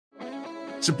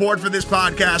Support for this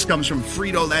podcast comes from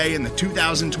Frito-Lay and the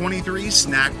 2023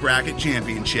 Snack Bracket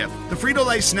Championship. The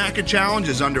Frito-Lay Snack Challenge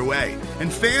is underway,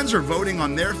 and fans are voting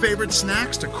on their favorite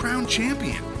snacks to crown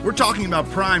champion. We're talking about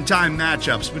prime-time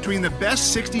matchups between the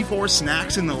best 64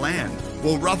 snacks in the land.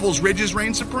 Will Ruffles Ridges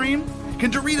reign supreme?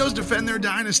 Can Doritos defend their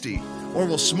dynasty? Or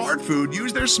will Smart Food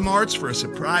use their smarts for a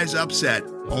surprise upset?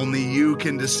 Only you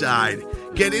can decide.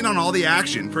 Get in on all the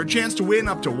action for a chance to win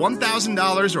up to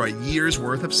 $1,000 or a year's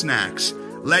worth of snacks.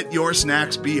 Let your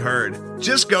snacks be heard.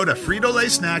 Just go to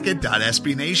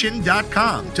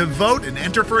fritolaysnacket.sbnation.com to vote and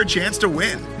enter for a chance to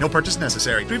win. No purchase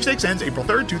necessary. Sweepstakes ends April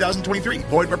 3rd, 2023.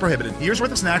 Void where prohibited. Year's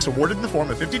worth of snacks awarded in the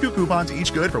form of 52 coupons,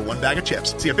 each good for one bag of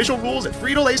chips. See official rules at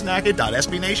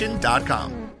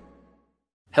fritolaysnacket.sbnation.com.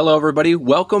 Hello, everybody.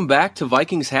 Welcome back to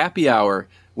Vikings Happy Hour.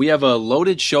 We have a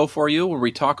loaded show for you where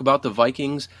we talk about the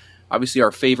Vikings, obviously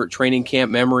our favorite training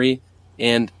camp memory,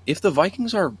 and if the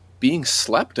Vikings are being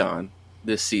slept on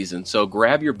this season. So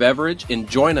grab your beverage and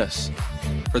join us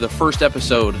for the first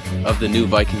episode of the new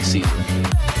Vikings season.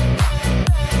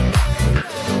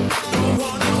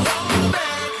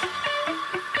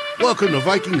 Welcome to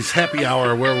Vikings Happy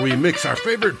Hour, where we mix our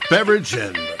favorite beverage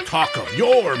and talk of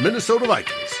your Minnesota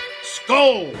Vikings.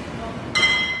 Skol!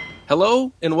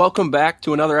 Hello, and welcome back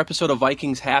to another episode of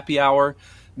Vikings Happy Hour.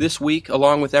 This week,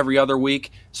 along with every other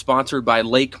week, sponsored by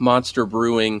Lake Monster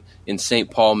Brewing in St.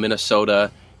 Paul,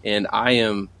 Minnesota. And I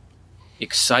am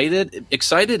excited.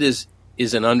 Excited is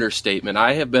an understatement.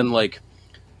 I have been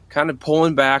kind of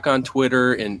pulling back on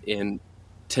Twitter, and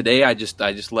today I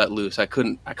just let loose. I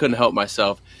couldn't help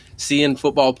myself. Seeing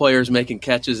football players making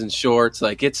catches in shorts,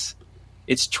 it's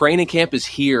training camp is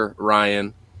here,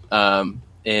 Ryan, and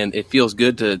it feels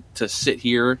good to sit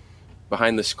here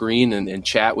behind the screen and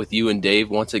chat with you and Dave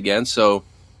once again. So,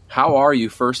 how are you,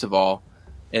 first of all,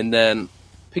 and then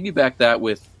piggyback that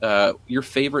with your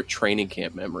favorite training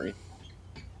camp memory.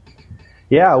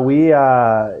 Yeah,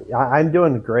 I'm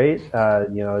doing great.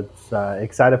 It's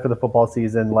excited for the football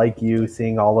season. Like you,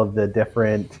 seeing all of the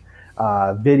different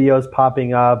videos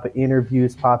popping up,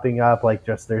 interviews popping up.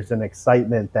 There's an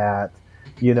excitement that,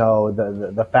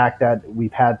 the fact that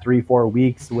we've had 3-4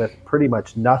 weeks with pretty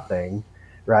much nothing,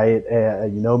 right?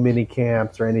 No mini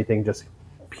camps or anything, just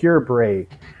pure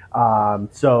break.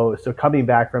 So coming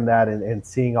back from that and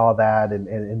seeing all that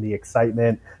and the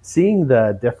excitement, seeing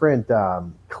the different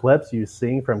clips you're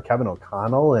seeing from Kevin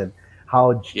O'Connell and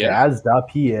how jazzed up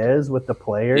he is with the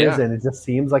players, and it just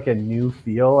seems like a new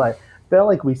feel. I feel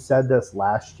like we said this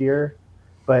last year,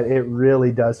 but it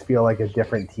really does feel like a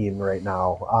different team right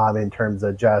now in terms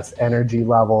of just energy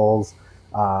levels,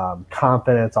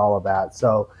 confidence, all of that.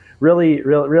 So really,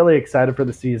 really, really excited for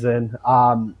the season.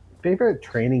 Favorite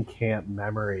training camp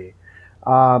memory.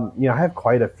 I have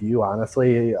quite a few,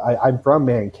 honestly. I'm from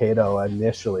Mankato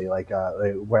initially,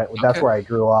 that's where I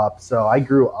grew up. So I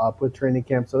grew up with training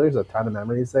camp, so there's a ton of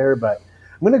memories there. But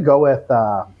I'm going to go with,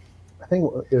 I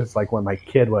think it was when my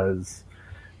kid was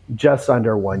just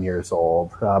under 1 year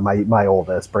old, my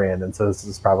oldest, Brandon. So this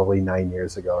is probably 9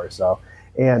 years ago or so.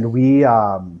 And we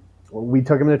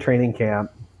took him to training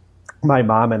camp. My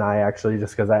mom and I actually,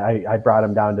 just because I brought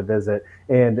him down to visit,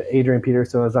 and Adrian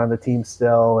Peterson was on the team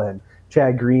still, and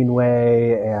Chad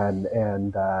Greenway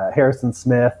and Harrison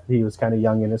Smith. He was kind of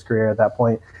young in his career at that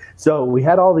point. So we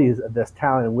had all this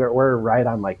talent, and we're right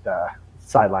on the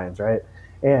sidelines, right?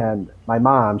 And my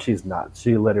mom, she's nuts.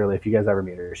 She literally, if you guys ever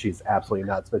meet her, she's absolutely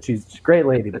nuts. But she's a great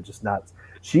lady, but just nuts.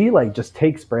 She just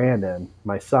takes Brandon,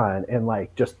 my son, and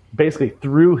just basically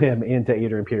threw him into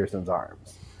Adrian Peterson's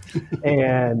arms.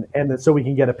 and then so we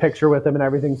can get a picture with him and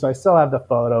everything. So I still have the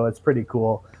photo. It's pretty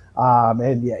cool.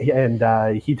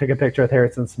 He took a picture with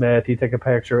Harrison Smith. He took a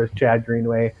picture with Chad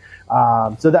Greenway.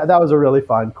 So that was a really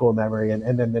fun, cool memory.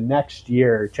 And then the next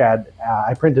year,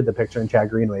 I printed the picture and Chad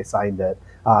Greenway signed it.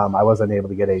 I wasn't able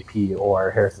to get AP or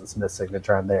Harrison Smith's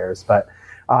signature on theirs, but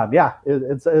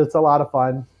it's a lot of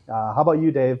fun. How about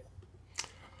you, Dave?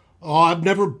 Oh, I've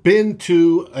never been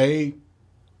to a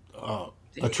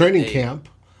training camp.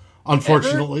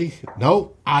 Unfortunately, ever?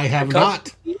 No, I have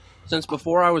not. Since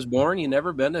before I was born, you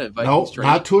never been to No, Vikings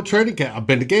training? Not to a training camp. I've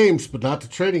been to games, but not to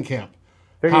training camp.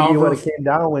 Figured you would have came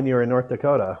down when you were in North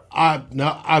Dakota. I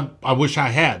wish I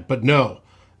had, but no,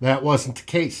 that wasn't the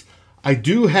case. I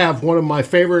do have one of my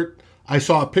favorite. I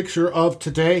saw a picture of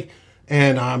today,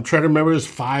 and I'm trying to remember. It was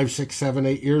 5, 6, 7,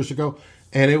 8 years ago,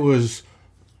 and it was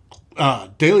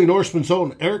Daily Norseman's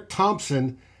own Eric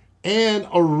Thompson and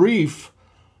Arif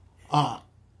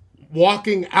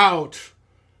walking out.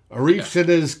 Arif's in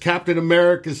his Captain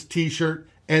America's T-shirt,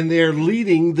 and they're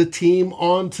leading the team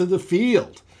onto the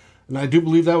field. And I do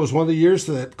believe that was one of the years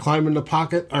that not Climb in the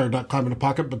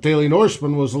Pocket, but Daily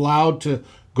Norseman was allowed to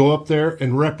go up there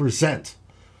and represent.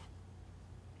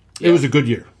 Yeah. It was a good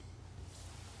year.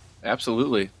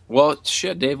 Absolutely. Well,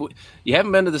 shit, Dave, you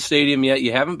haven't been to the stadium yet.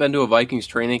 You haven't been to a Vikings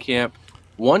training camp.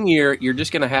 One year, you're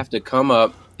just going to have to come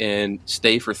up and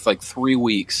stay for like 3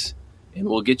 weeks, and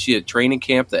we'll get you at training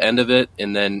camp, the end of it,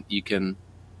 and then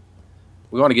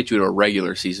we want to get you to a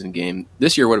regular season game.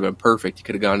 This year would have been perfect. You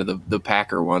could have gone to the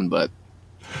Packer one, but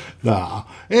nah,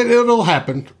 it'll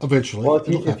happen eventually. Well,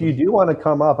 if you do want to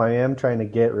come up, I am trying to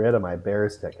get rid of my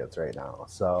Bears tickets right now.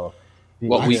 So,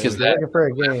 what week is that? For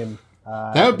a game,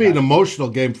 that would be an emotional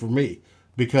game for me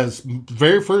because the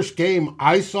very first game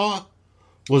I saw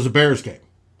was a Bears game.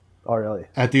 Oh, really?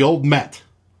 At the old Met.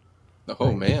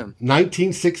 Oh, man.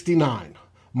 1969.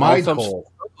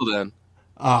 Then.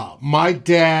 My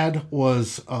dad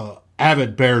was an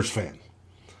avid Bears fan.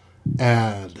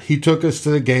 And he took us to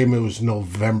the game. It was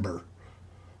November.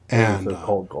 And it was a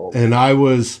cold. And I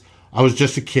was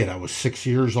just a kid. I was 6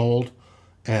 years old.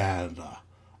 And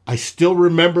I still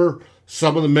remember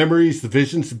some of the memories, the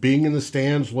visions of being in the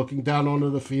stands, looking down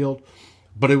onto the field.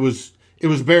 But it was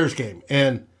a Bears game.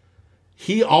 And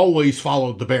he always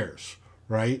followed the Bears,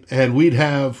 right? And we'd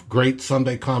have great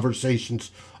Sunday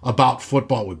conversations about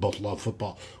football. We both love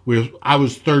football. I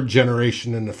was third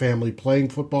generation in the family playing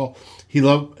football. He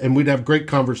loved, and we'd have great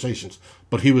conversations.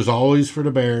 But he was always for the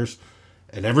Bears.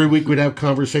 And every week we'd have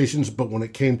conversations. But when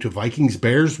it came to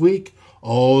Vikings-Bears week,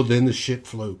 then the shit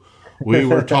flew. We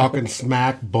were talking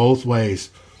smack both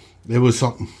ways. It was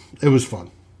something. It was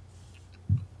fun.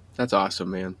 That's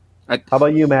awesome, man. How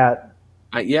about you, Matt?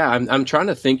 I'm trying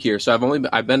to think here. So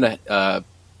I've been to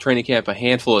training camp a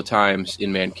handful of times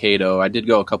in Mankato. I did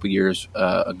go a couple years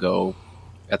ago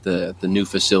at the new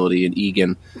facility in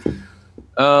Eagan.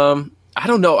 I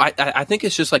don't know. I think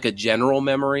it's just like a general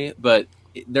memory, but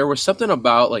there was something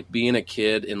about like being a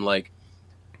kid and like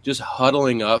just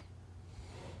huddling up.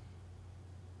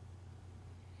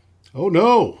 Oh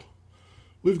no,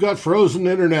 we've got frozen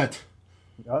internet.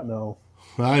 No.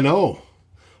 I know.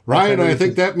 Ryan, I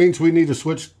think that means we need to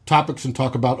switch topics and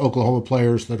talk about Oklahoma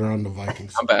players that are on the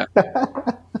Vikings. I'm back. I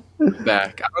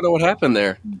don't know what happened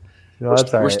there. No,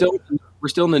 we're still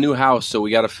in the new house, so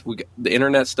we got the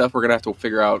internet stuff. We're gonna have to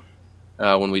figure out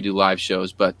when we do live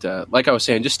shows. But like I was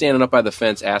saying, just standing up by the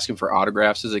fence asking for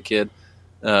autographs as a kid,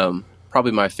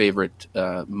 probably my favorite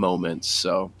moments.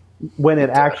 So. When it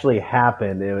actually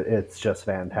happened, it's just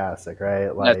fantastic,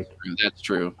 right? Like that's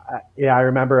true. I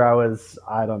remember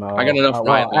I don't know. I got enough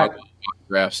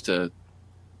autographs to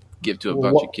give to a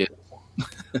bunch of kids.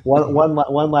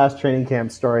 one last training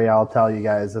camp story I'll tell you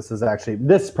guys. This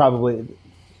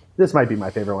might be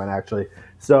my favorite one actually.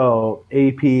 So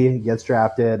AP gets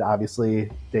drafted.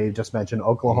 Obviously, Dave just mentioned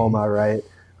Oklahoma, right?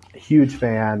 Huge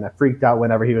fan. I freaked out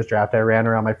whenever he was drafted. I ran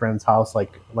around my friend's house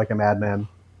like a madman,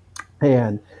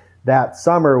 and that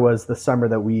summer was the summer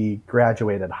that we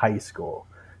graduated high school.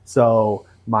 So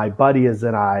my buddies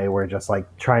and I were just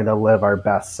like trying to live our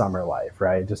best summer life,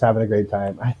 right? Just having a great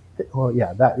time. That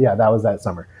was that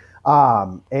summer.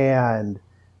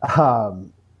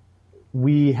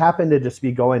 We happened to just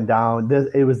be going down.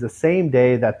 It was the same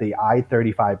day that the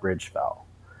I-35 bridge fell.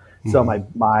 So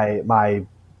my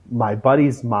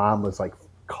buddy's mom was like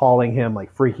calling him,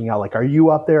 like freaking out, like, "Are you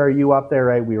up there? Are you up there?"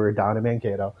 Right? We were down in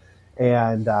Mankato.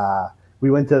 And we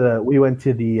went to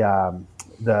the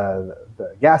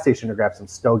gas station to grab some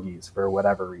stogies for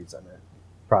whatever reason,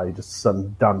 probably just some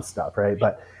dumb stuff, right?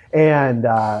 And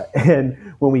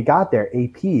when we got there,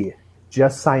 AP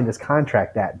just signed his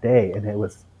contract that day, and it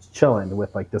was chilling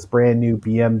with like this brand new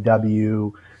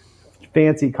BMW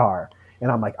fancy car,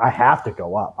 and I'm like, I have to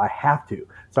go up, I have to.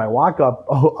 So I walk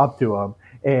up to him,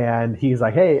 and he's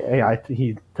like, hey,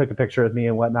 he took a picture with me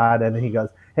and whatnot, and he goes,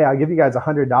 "Hey, I'll give you guys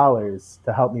 $100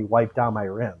 to help me wipe down my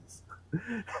rims."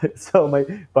 So my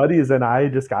buddies and I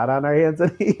just got on our hands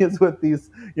and knees with these,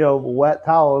 wet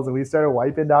towels, and we started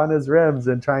wiping down his rims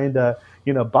and trying to,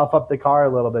 buff up the car a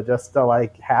little bit just to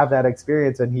like have that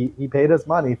experience. And he paid us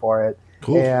money for it.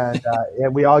 Cool. And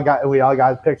we all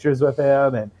got pictures with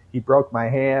him, and he broke my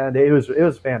hand. It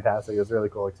was fantastic. It was a really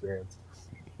cool experience.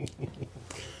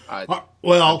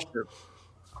 Well,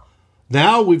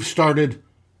 now we've started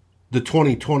the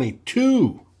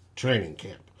 2022 training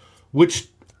camp, which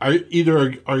are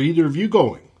either of you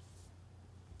going?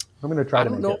 I'm going to try to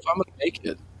make it. I don't know if I'm going to make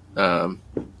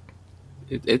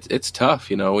it. It's tough,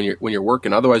 when you're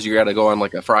working. Otherwise, you got to go on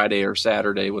like a Friday or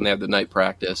Saturday when they have the night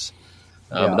practice.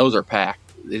 Those are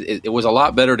packed. It was a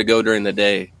lot better to go during the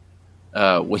day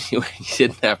when you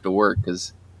didn't have to work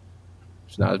because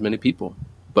there's not as many people.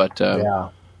 But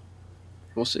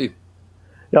we'll see.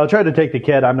 Yeah, I'll try to take the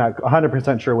kid. I'm not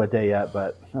 100% sure what day yet,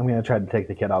 but I'm going to try to take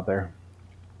the kid out there.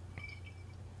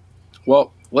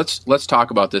 Well, let's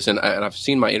talk about this, and I've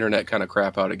seen my internet kind of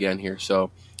crap out again here.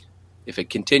 So if it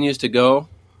continues to go,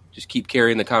 just keep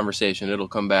carrying the conversation; it'll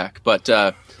come back. But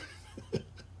I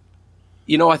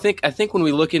think when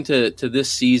we look into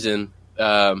this season,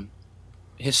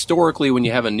 historically, when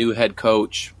you have a new head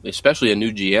coach, especially a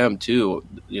new GM too,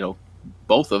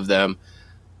 both of them,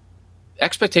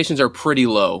 expectations are pretty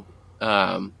low.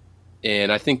 And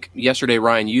I think yesterday,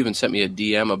 Ryan, you even sent me a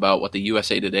DM about what the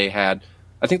USA Today had.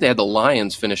 I think they had the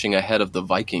Lions finishing ahead of the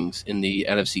Vikings in the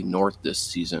NFC North this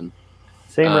season.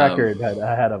 Same record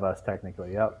ahead of us,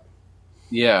 technically. Yep.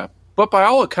 Yeah. But by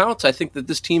all accounts, I think that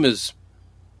this team has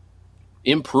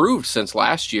improved since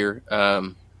last year.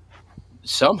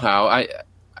 Somehow,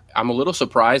 I'm a little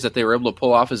surprised that they were able to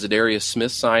pull off a Zadarius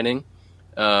Smith signing.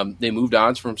 They moved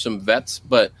on from some vets,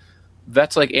 but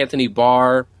vets like Anthony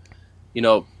Barr,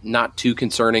 not too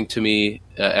concerning to me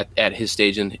at his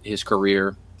stage in his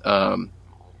career.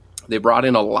 They brought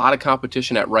in a lot of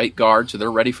competition at right guard, so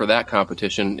they're ready for that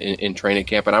competition in training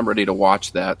camp, and I'm ready to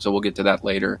watch that, so we'll get to that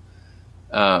later.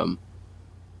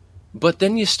 But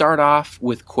then you start off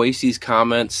with Kwesi's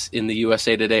comments in the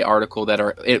USA Today article that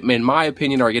are, in my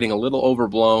opinion, are getting a little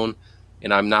overblown,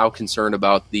 and I'm now concerned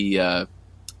about the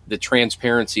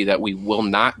transparency that we will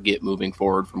not get moving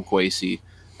forward from Kwesi.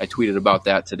 I tweeted about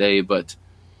that today, but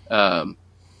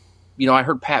I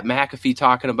heard Pat McAfee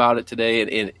talking about it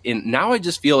today, and now I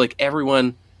just feel like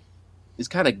everyone is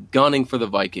kind of gunning for the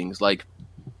Vikings. Like,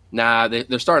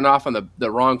 they're starting off on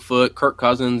the wrong foot. Kirk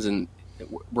Cousins, and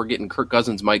we're getting Kirk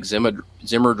Cousins, Mike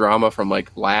Zimmer drama from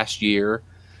like last year.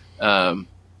 And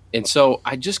so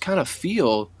I just kind of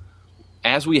feel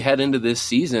as we head into this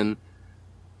season,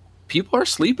 people are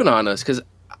sleeping on us because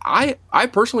I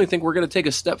personally think we're going to take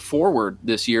a step forward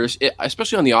this year,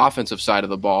 especially on the offensive side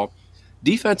of the ball.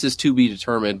 Defense is to be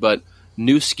determined, but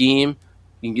new scheme,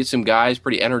 you can get some guys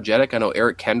pretty energetic. I know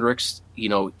Eric Kendricks,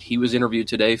 he was interviewed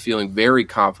today feeling very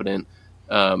confident,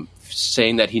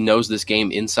 saying that he knows this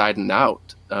game inside and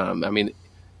out.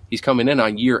 He's coming in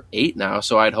on year 8 now,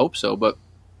 so I'd hope so. But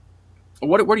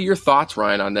what are your thoughts,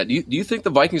 Ryan, on that? Do you think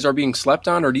the Vikings are being slept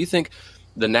on, or do you think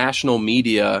the national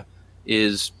media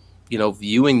is,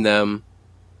 viewing them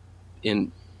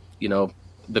in,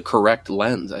 the correct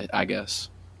lens, I guess?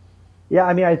 Yeah,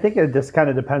 I think it just kind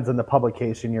of depends on the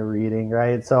publication you're reading,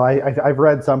 right? So I've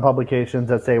read some publications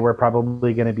that say we're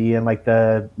probably going to be in like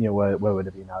the, what would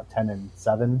it be now,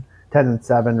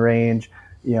 10-7 range.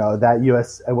 That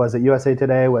USA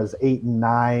Today was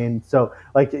 8-9. So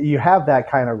like you have that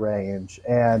kind of range,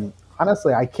 and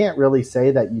honestly, I can't really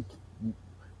say that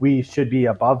we should be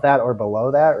above that or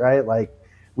below that, right? Like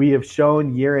we have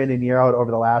shown year in and year out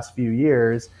over the last few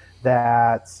years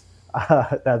that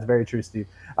that's very true, Steve.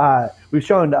 We've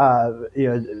shown,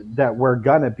 that we're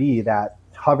going to be that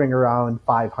hovering around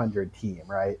 500 team,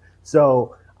 right?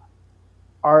 So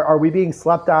are we being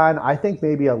slept on? I think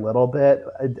maybe a little bit,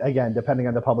 again, depending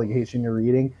on the publication you're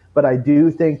reading. But I do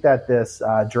think that this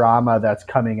drama that's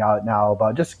coming out now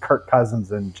about just Kirk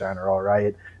Cousins in general,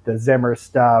 right? The Zimmer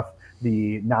stuff,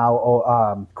 the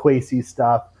now Kwesi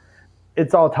stuff,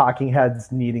 it's all talking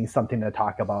heads needing something to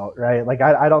talk about, right? Like,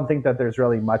 I don't think that there's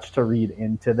really much to read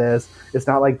into this. It's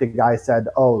not like the guy said,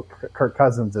 oh, Kirk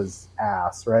Cousins is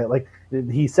ass, right? Like,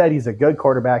 he said he's a good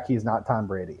quarterback. He's not Tom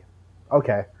Brady.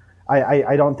 Okay.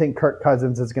 I don't think Kirk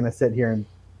Cousins is going to sit here and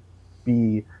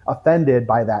be offended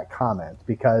by that comment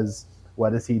because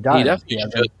what has he done? He definitely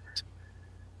should.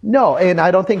 No, and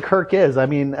I don't think Kirk is.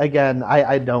 Again,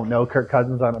 I don't know Kirk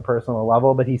Cousins on a personal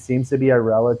level, but he seems to be a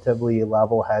relatively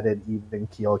level-headed,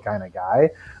 even-keel kind of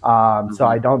guy. So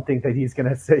I don't think that he's going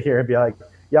to sit here and be like,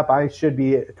 yep, I should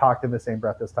be talked in the same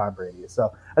breath as Tom Brady.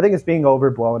 So I think it's being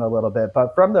overblown a little bit.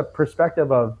 But from the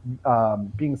perspective of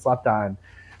being slept on,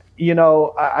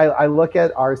 I look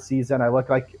at our season. I look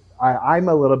like I'm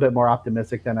a little bit more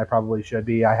optimistic than I probably should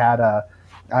be.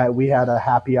 We had a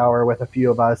happy hour with a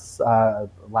few of us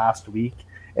last week,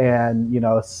 and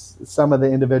some of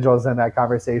the individuals in that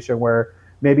conversation were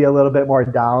maybe a little bit more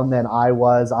down than I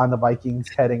was on the Vikings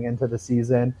heading into the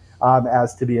season,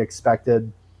 as to be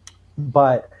expected.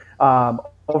 But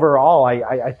overall,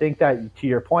 I think that, to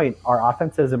your point, our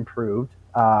offense has improved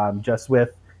just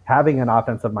with having an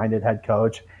offensive-minded head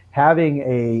coach, having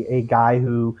a guy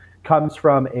who comes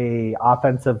from a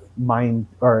offensive mind,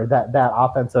 or that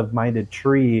offensive minded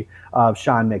tree of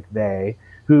Sean McVay,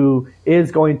 who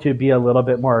is going to be a little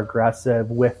bit more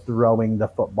aggressive with throwing the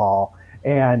football.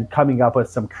 and coming up with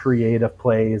some creative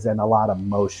plays and a lot of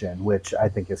motion, which I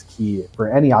think is key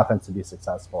for any offense to be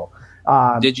successful.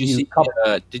 Did you see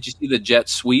the jet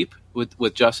sweep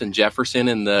with Justin Jefferson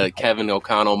and the Kevin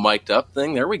O'Connell mic'd up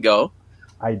thing? There we go.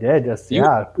 I did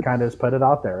kind of just put it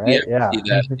out there, right? Yeah. See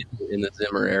that in the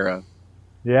Zimmer era.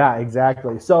 Yeah,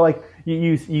 exactly. So like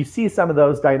you see some of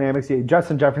those dynamics.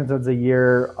 Justin Jefferson's a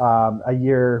year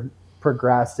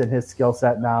progressed in his skill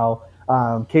set now.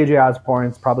 KJ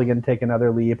Osborne's probably going to take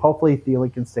another leap. Hopefully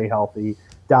Thielen can stay healthy.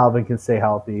 Dalvin can stay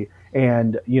healthy.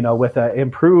 And, with an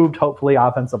improved, hopefully,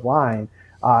 offensive line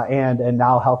and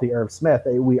now healthy Irv Smith,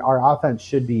 our offense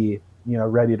should be,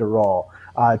 ready to roll.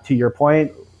 To your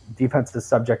point, defense is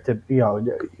subject to,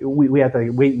 we have to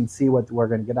wait and see what we're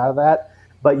going to get out of that.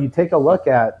 But you take a look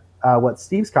at what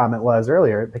Steve's comment was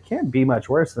earlier, they can't be much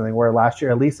worse than they were last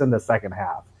year, at least in the second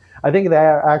half. I think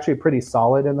they're actually pretty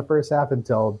solid in the first half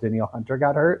until Danielle Hunter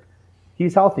got hurt.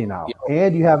 He's healthy now,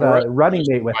 and you have a running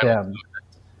mate with him.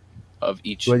 Of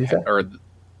each,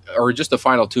 or just the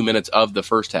final 2 minutes of the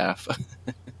first half.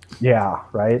 Yeah,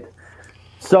 right.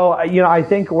 So I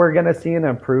think we're going to see an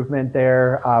improvement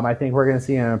there. I think we're going to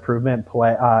see an improvement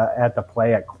at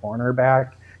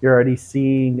cornerback. You're already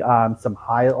seeing some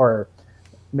or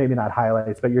maybe not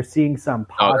highlights, but you're seeking some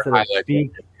positive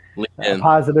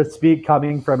speak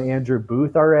coming from Andrew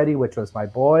Booth already, which was my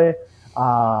boy.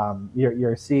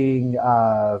 You're seeing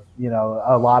a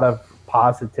lot of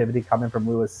positivity coming from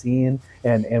Lewis Seen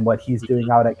and what he's doing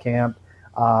out at camp.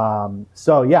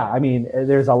 So yeah, I mean,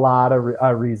 there's a lot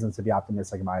of reasons to be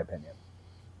optimistic, in my opinion.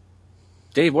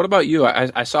 Dave, what about you?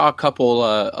 I saw a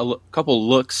couple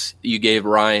looks you gave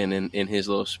Ryan in his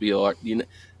little spiel. Do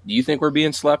you think we're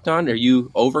being slept on? Are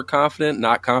you overconfident,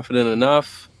 not confident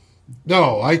enough?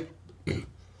 No,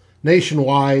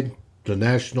 nationwide, the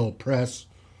national press,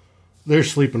 they're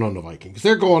sleeping on the Vikings.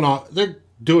 They're going on. They're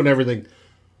doing everything.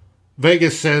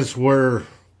 Vegas says we're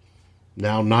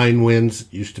now 9 wins.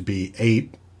 It used to be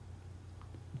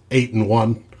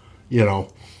 8-1.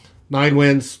 9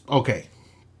 wins. Okay.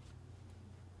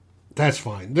 That's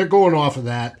fine. They're going off of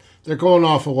that. They're going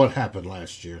off of what happened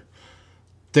last year.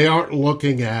 They aren't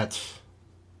looking at,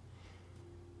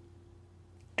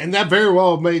 and that very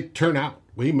well may turn out.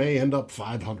 We may end up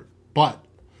 500, but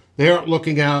they aren't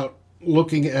looking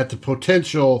at the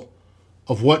potential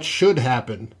of what should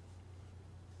happen,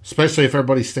 especially if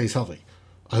everybody stays healthy.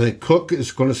 I think Cook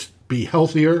is going to be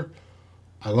healthier.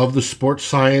 I love the sports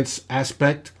science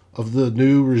aspect of the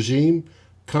new regime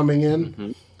coming in.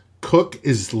 Mm-hmm. Cook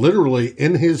is literally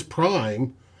in his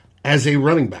prime as a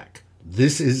running back.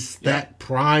 This is that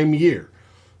prime year.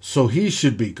 So he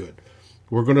should be good.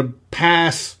 We're going to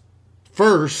pass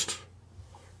first,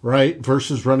 right,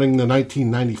 versus running the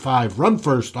 1995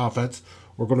 run-first offense.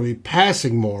 We're going to be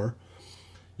passing more.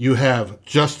 You have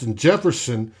Justin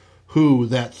Jefferson, who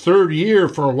that third year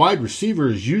for a wide receiver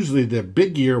is usually the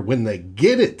big year when they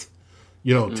get it,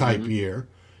 type year.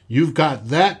 You've got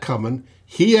that coming.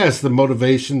 He has the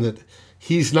motivation that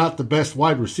he's not the best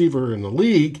wide receiver in the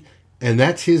league, and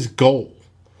that's his goal.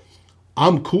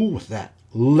 I'm cool with that.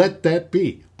 Let that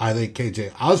be. I think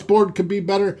KJ Osborne could be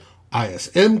better.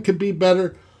 ISM could be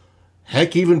better.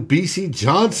 Heck, even BC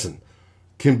Johnson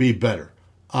can be better.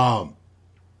 And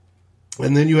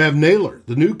then you have Naylor,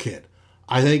 the new kid.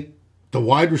 I think the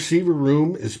wide receiver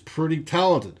room is pretty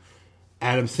talented.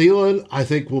 Adam Thielen, I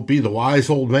think, will be the wise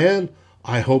old man.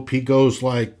 I hope he goes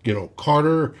like,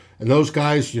 Carter and those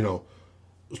guys,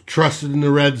 trusted in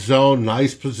the red zone,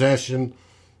 nice possession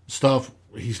stuff.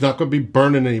 He's not going to be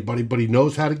burning anybody, but he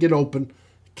knows how to get open,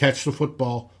 catch the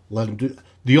football, let him do.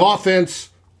 The offense,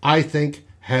 I think,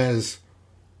 has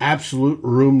absolute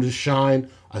room to shine.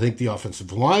 I think the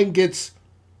offensive line gets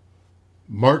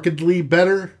markedly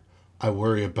better. I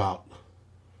worry about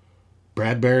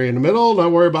Bradbury in the middle, and I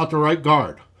worry about the right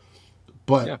guard.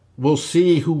 But we'll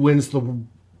see who wins the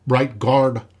right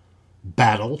guard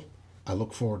battle. I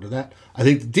look forward to that. I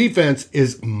think the defense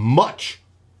is much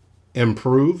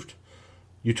improved.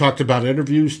 You talked about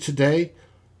interviews today.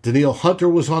 Danielle Hunter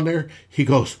was on there. He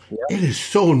goes, It is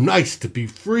so nice to be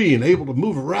free and able to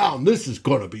move around. This is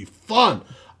going to be fun.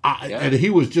 And he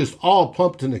was just all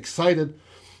pumped and excited.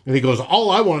 And he goes,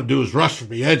 all I want to do is rush from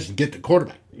the edge and get the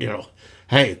quarterback.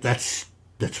 Hey, that's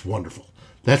wonderful.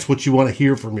 That's what you want to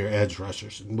hear from your edge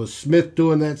rushers. And with Smith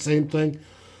doing that same thing,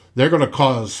 they're going to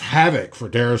cause havoc for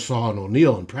Darisaw and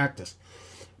O'Neal in practice.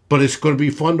 But it's going to be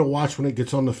fun to watch when it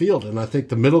gets on the field. And I think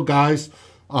the middle guys,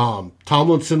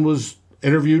 Tomlinson was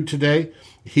interviewed today.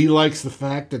 He likes the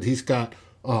fact that he's got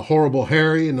Horrible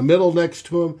Harry in the middle next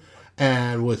to him.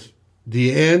 And with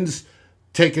the ends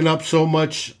taking up so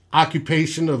much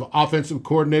occupation of offensive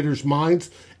coordinators' minds,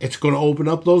 it's going to open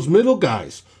up those middle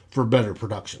guys for better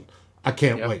production. I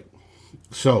can't wait.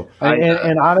 So,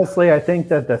 and honestly, I think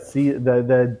that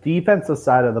the defensive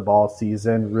side of the ball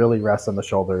season really rests on the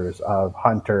shoulders of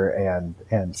Hunter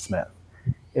and Smith.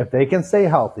 If they can stay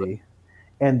healthy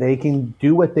and they can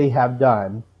do what they have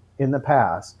done in the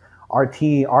past, our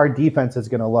defense is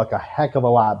going to look a heck of a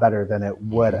lot better than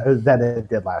it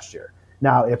did last year.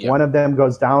 Now, if one of them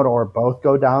goes down or both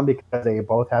go down because they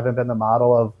both haven't been the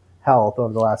model of health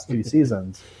over the last 2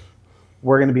 seasons,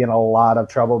 we're going to be in a lot of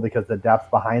trouble because the depth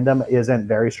behind them isn't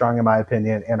very strong, in my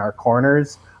opinion, and our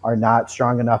corners are not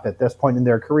strong enough at this point in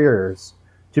their careers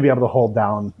to be able to hold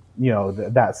down,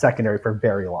 that secondary for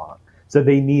very long. So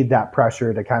they need that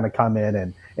pressure to kind of come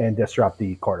in and disrupt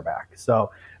the quarterback.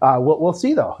 So we'll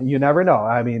see, though. You never know.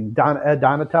 I mean, Ed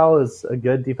Donatel is a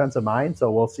good defensive mind,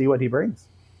 so we'll see what he brings.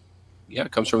 Yeah,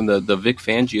 it comes from the Vic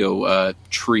Fangio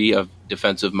tree of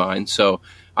defensive minds. So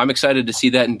I'm excited to see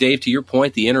that. And Dave, to your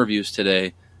point, the interviews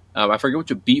today, I forget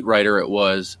which beat writer it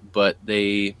was, but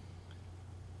they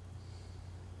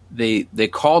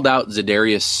called out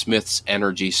Zadarius Smith's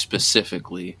energy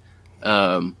specifically.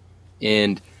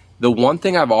 And the one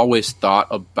thing I've always thought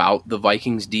about the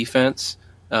Vikings defense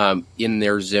in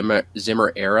their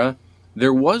Zimmer era,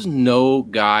 there was no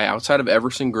guy outside of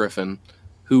Everson Griffin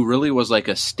who really was like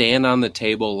a stand on the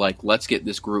table, like, let's get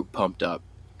this group pumped up.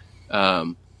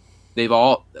 They've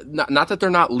all not that they're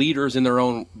not leaders in their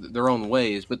own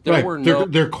ways, but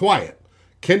they're quiet.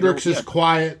 Kendricks is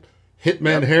quiet.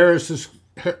 Hitman Harris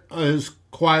is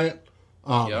quiet.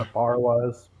 Barr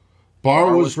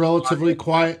was relatively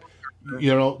quiet.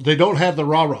 They don't have the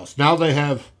rah-rahs. Now they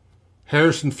have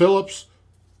Harrison Phillips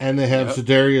and they have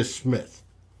Zadarius Smith.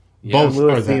 Both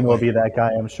Lewis Cine will be that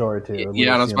guy, I'm sure, too.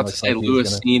 Yeah, and I was about to say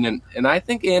Lewis Cine, and I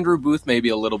think Andrew Booth maybe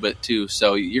a little bit too.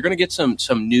 So you're going to get some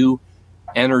new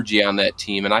energy on that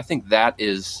team, and I think that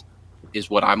is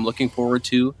what I'm looking forward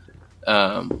to.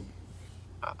 I'm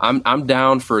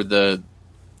down for the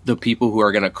people who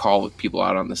are going to call people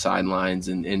out on the sidelines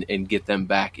and get them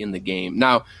back in the game.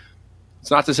 Now, it's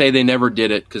not to say they never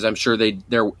did it, because I'm sure they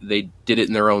did it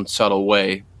in their own subtle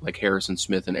way, like Harrison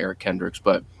Smith and Eric Kendricks,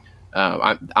 but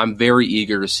I'm very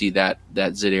eager to see that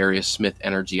Zadarius Smith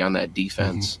energy on that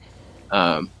defense.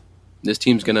 Mm-hmm. This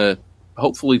team's going to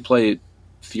hopefully play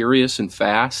furious and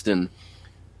fast, and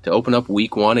to open up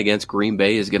Week 1 against Green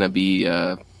Bay is going to be,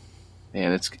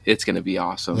 it's going to be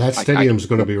awesome. That stadium's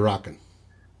going to be rocking.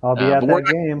 I'll be at that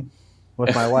game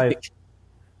with my wife.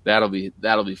 That'll be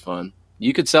fun.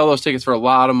 You could sell those tickets for a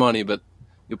lot of money, but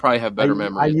you'll probably have better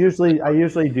memories. I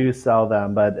usually do sell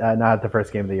them, but not at the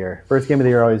first game of the year. First game of the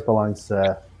year always belongs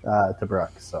to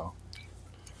Brooke. So,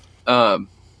 well,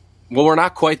 we're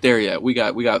not quite there yet. We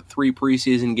got 3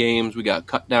 preseason games. We got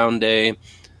cut down day.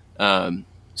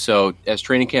 So as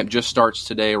training camp just starts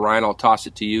today, Ryan, I'll toss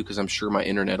it to you because I'm sure my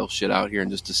internet will shit out here in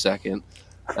just a second.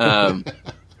 Who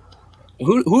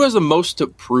has the most to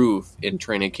prove in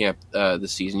training camp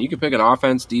this season? You can pick an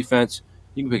offense, defense.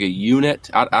 You can pick a unit.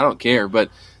 I don't care,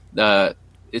 but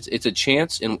it's a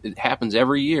chance, and it happens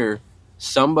every year.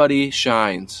 Somebody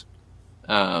shines.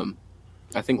 I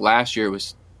think last year it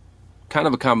was kind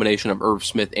of a combination of Irv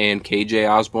Smith and KJ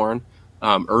Osborne.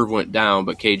 Irv went down,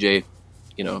 but KJ,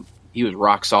 he was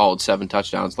rock solid, 7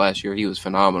 touchdowns last year. He was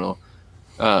phenomenal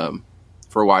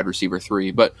for a wide receiver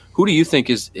 3. But who do you think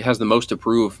has the most to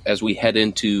prove as we head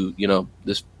into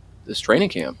this training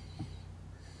camp?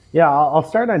 Yeah, I'll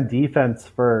start on defense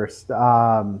first,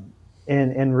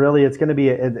 and really it's going to be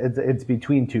it's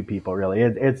between 2 people really.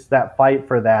 It's that fight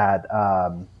for that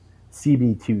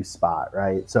CB2 spot,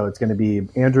 right? So it's going to be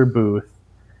Andrew Booth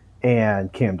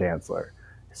and Cam Dantzler.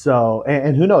 So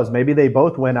and who knows? Maybe they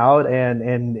both went out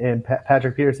and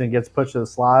Patrick Peterson gets pushed to the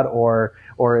slot, or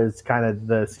is kind of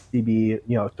the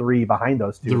CB 3 behind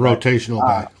those 2. The rotational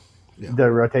guy. Yeah. The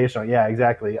rotational, yeah,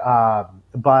 exactly.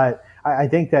 But I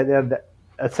think that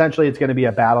essentially it's going to be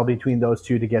a battle between those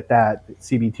 2 to get that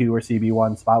CB2 or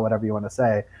CB1 spot, whatever you want to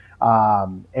say.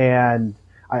 And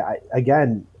I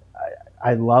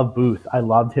love Booth. I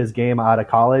loved his game out of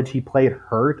college. He played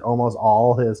hurt almost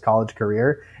all his college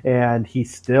career, and he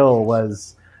still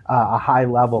was a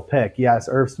high-level pick. Yes,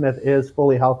 Irv Smith is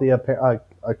fully healthy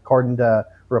according to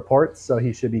reports, so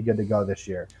he should be good to go this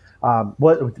year.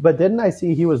 But didn't I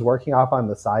see he was working off on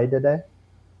the side today?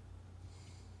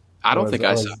 I don't think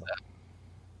I saw that.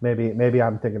 Maybe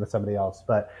I'm thinking of somebody else,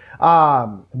 but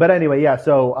anyway, yeah.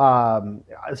 So I'm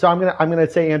gonna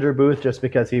say Andrew Booth just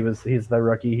because he's the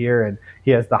rookie here and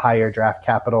he has the higher draft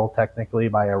capital technically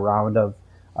by a round of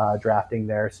drafting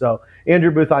there. So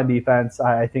Andrew Booth on defense,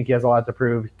 I think he has a lot to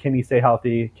prove. Can he stay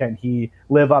healthy? Can he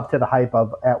live up to the hype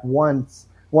of at one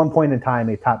point in time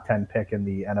a top 10 pick in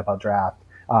the NFL draft,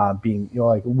 being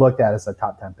like looked at as a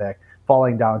top 10 pick,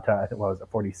 falling down to I think what was it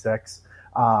 46.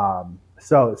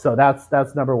 So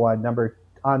that's number one.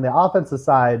 On the offensive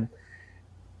side,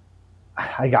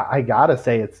 I gotta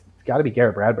say it's got to be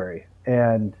Garrett Bradbury,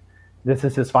 and this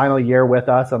is his final year with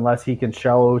us unless he can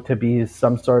show to be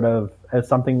some sort of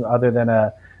something other than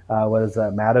a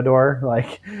matador.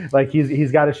 Like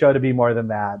he's got to show to be more than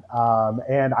that.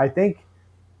 And I think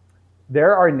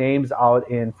there are names out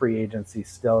in free agency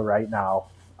still right now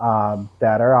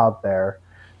that are out there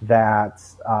that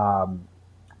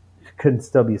can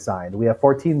still be signed. We have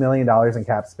 $14 million in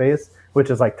cap space, which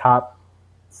is like top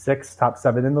 6, top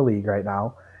 7 in the league right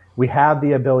now. We have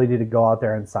the ability to go out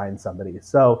there and sign somebody.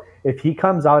 So if he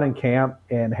comes out in camp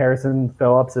and Harrison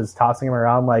Phillips is tossing him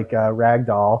around like a rag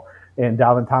doll and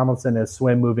Dalvin Tomlinson is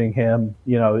swim moving him,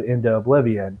 into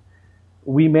oblivion,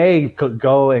 we may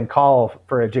go and call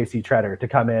for a JC Treader to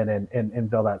come in and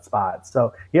fill that spot.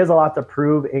 So he has a lot to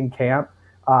prove in camp,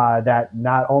 that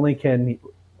not only can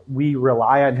we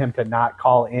rely on him to not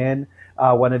call in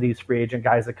one of these free agent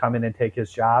guys that come in and take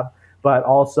his job, but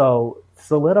also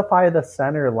solidify the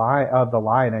center line of the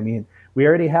line. I mean, we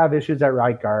already have issues at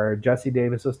right guard. Jesse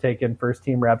Davis was taking first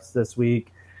team reps this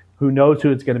week. Who knows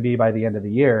who it's going to be by the end of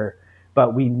the year,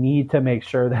 but we need to make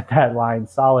sure that line's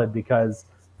solid, because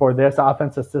for this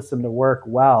offensive system to work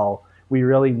well, we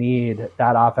really need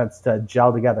that offense to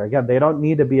gel together. Again, they don't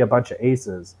need to be a bunch of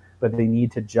aces, but they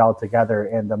need to gel together.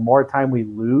 And the more time we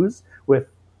lose with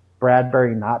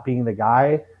Bradbury not being the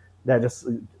guy, that just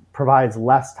provides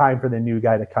less time for the new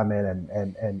guy to come in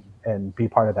and be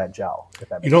part of that gel.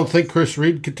 You don't think Chris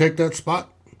Reed could take that spot?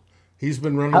 He's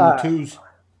been running the twos.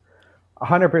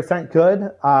 100%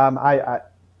 could.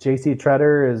 JC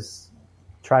Treader is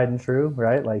tried and true,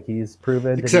 right? Like he's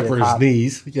proven. Except for his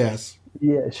knees, yes.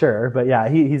 Yeah, sure. But yeah,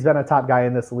 he's been a top guy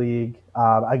in this league.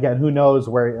 Again, who knows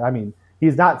where,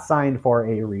 he's not signed for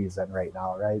a reason right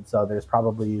now, right? So there's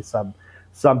probably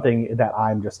something that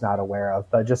I'm just not aware of.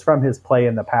 But just from his play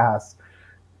in the past,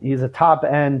 he's a top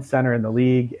end center in the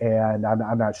league, and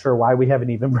I'm not sure why we haven't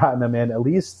even brought him in, at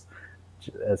least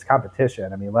as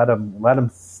competition. I mean, let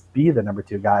him be the number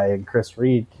 2 guy, and Chris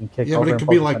Reed can kick over. But it and could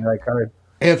be like right card.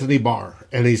 Anthony Barr,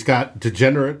 and he's got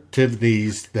degenerative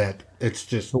knees that it's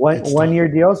just one year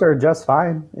deals are just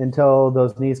fine until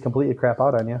those knees completely crap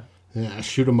out on you. Yeah,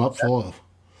 shoot him up full of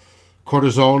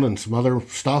cortisone and some other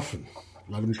stuff, and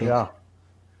let him go. Yeah.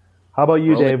 How about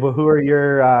you, Dave? Who are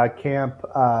your camp,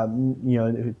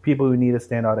 people who need to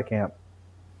stand out of camp?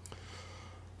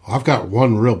 I've got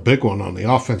one real big one on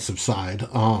the offensive side.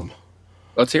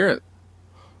 Let's hear it.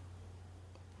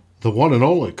 The one and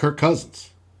only Kirk Cousins.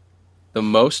 The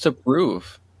most to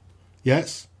prove.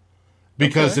 Yes.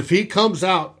 Because if he comes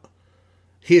out,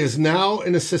 he is now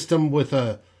in a system with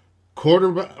a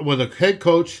quarterback, with a head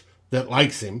coach that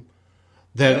likes him,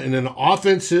 that in an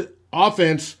offense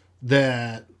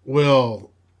that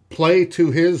will play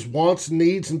to his wants and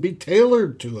needs and be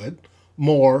tailored to it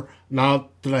more. Now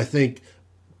that I think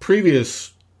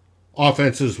previous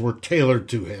offenses were tailored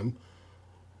to him,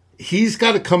 he's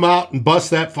got to come out and bust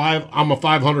that I'm a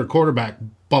 500 quarterback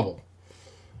bubble.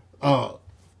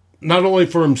 Not only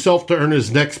for himself to earn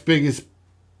his next biggest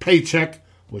paycheck,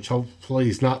 which hopefully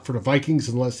is not for the Vikings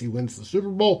unless he wins the Super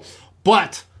Bowl,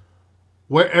 but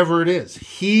wherever it is,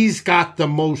 he's got the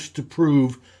most to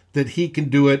prove that he can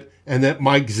do it, and that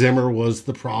Mike Zimmer was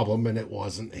the problem and it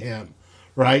wasn't him,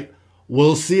 right?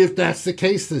 We'll see if that's the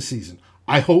case this season.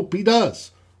 I hope he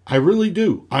does. I really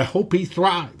do. I hope he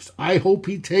thrives. I hope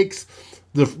he takes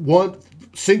the one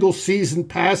single season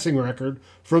passing record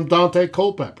from Dante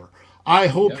Culpepper. I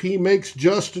hope he makes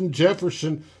Justin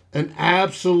Jefferson an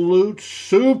absolute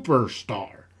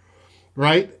superstar,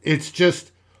 right? It's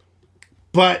just,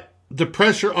 but the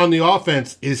pressure on the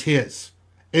offense is his.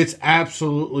 It's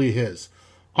absolutely his.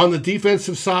 On the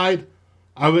defensive side,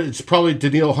 it's probably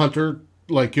Danielle Hunter,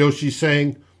 like Yoshi's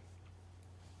saying.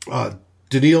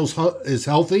 Danielle's is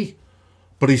healthy,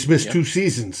 but he's missed 2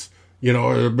 seasons,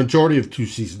 or a majority of 2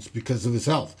 seasons because of his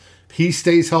health. If he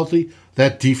stays healthy,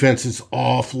 that defense is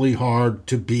awfully hard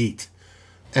to beat.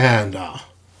 And,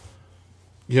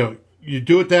 you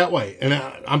do it that way. And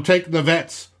I'm taking the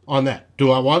vets on that.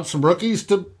 Do I want some rookies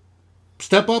to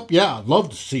step up? Yeah, I'd love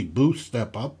to see Booth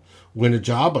step up, win a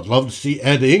job. I'd love to see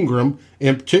Ed Ingram,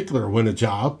 in particular, win a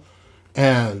job.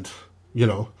 And,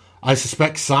 I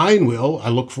suspect Sign will. I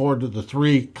look forward to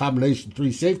the combination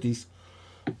 3 safeties.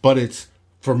 But it's,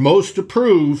 for most to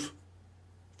prove,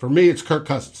 for me, it's Kirk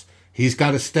Cousins. He's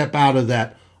got to step out of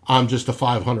that I'm just a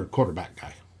 500 quarterback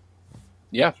guy.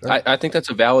 Yeah, sure. I think that's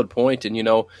a valid point. And,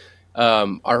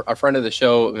 our friend of the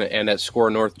show and at Score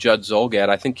North, Judd Zolgad,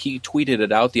 I think he tweeted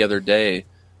it out the other day.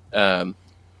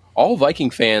 All Viking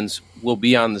fans will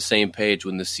be on the same page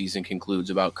when this season concludes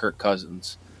about Kirk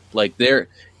Cousins. Like there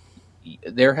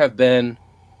have been,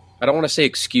 I don't want to say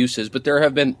excuses, but there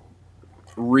have been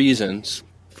reasons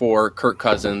for Kirk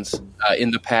Cousins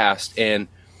in the past, and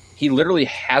he literally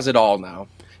has it all now.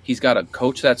 He's got a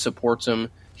coach that supports him.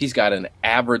 He's got an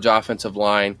average offensive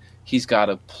line. He's got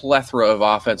a plethora of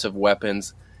offensive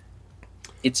weapons.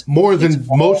 It's more than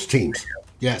most teams.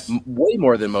 Yes. Way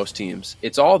more than most teams.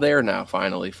 It's all there now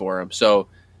finally for him. So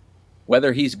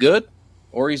whether he's good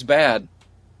or he's bad,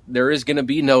 there should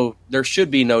be no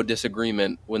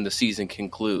disagreement when the season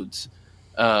concludes.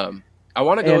 I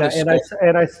want to go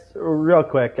real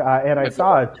quick. I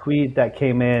saw a tweet that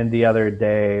came in the other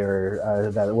day,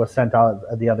 or that was sent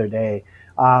out the other day,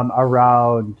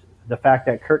 around the fact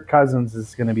that Kirk Cousins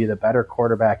is going to be the better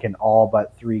quarterback in all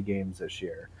but 3 games this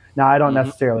year. Now, I don't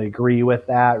necessarily agree with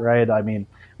that, right? I mean,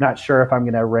 I'm not sure if I'm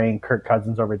going to rank Kirk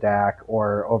Cousins over Dak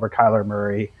or over Kyler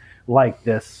Murray, like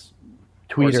this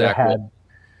tweeter had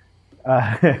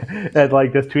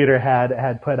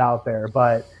put out there.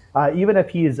 But even if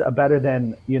he's better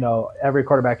than every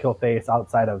quarterback he'll face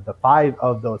outside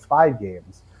of those 5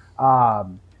 games,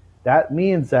 that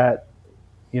means that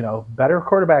better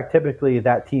quarterback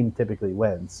that team typically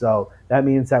wins. So that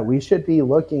means that we should be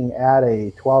looking at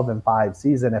a 12-5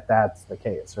 season if that's the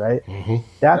case, right? Mm-hmm.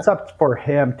 That's up for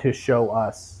him to show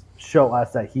us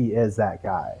that he is that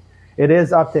guy. It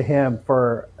is up to him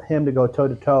for him to go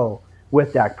toe-to-toe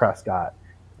with Dak Prescott,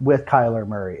 with Kyler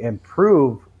Murray, and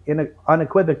prove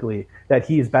unequivocally that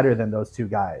he's better than those 2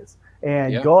 guys.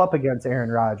 And go up against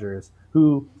Aaron Rodgers,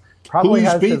 who probably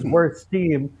has his worst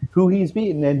team, who he's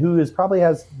beaten, and who probably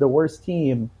has the worst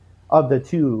team of the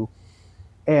 2,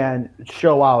 and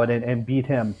show out and beat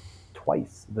him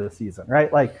twice this season,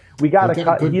 right? Like he's got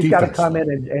to come in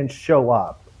and show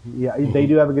up. Yeah, they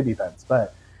do have a good defense,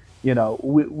 but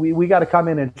we got to come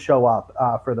in and show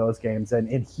up for those games,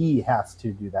 and he has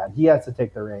to do that. He has to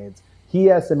take the reins. He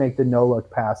has to make the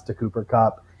no-look pass to Cooper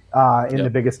Kupp in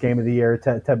the biggest game of the year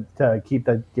to keep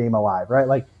the game alive, right?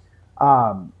 Like,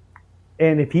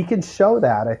 and if he can show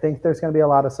that, I think there's going to be a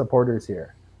lot of supporters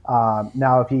here.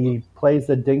 Now, if he plays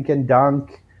the dink and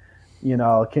dunk,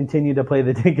 continue to play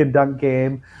the dink and dunk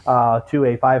game to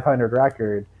a 500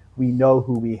 record, we know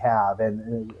who we have.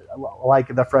 And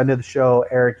like the friend of the show,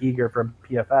 Eric Eager from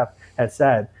PFF, has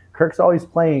said, Kirk's always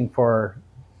playing for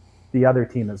the other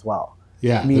team as well.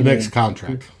 Yeah, the next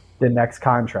contract. The next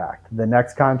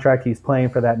contract, he's playing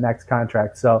for that next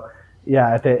contract. So,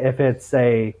 yeah, if it's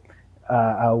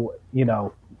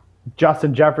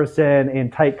Justin Jefferson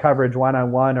in tight coverage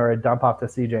one-on-one or a dump off to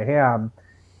CJ Ham,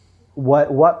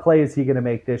 what play is he going to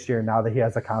make this year now that he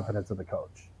has the confidence of the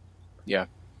coach? Yeah.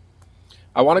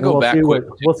 I want to go back quick.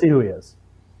 We'll see who he is.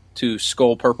 To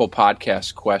Skull Purple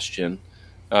podcast question.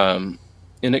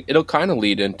 And it'll kind of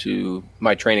lead into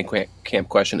my training camp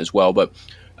question as well. But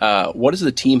what does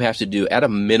the team have to do at a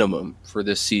minimum for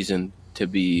this season to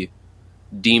be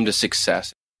deemed a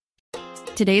success?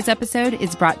 Today's episode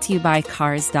is brought to you by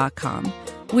Cars.com.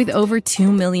 With over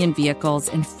 2 million vehicles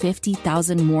and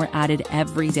 50,000 more added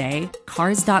every day,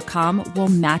 Cars.com will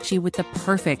match you with the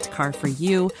perfect car for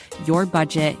you, your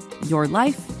budget, your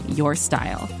life, your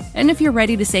style. And if you're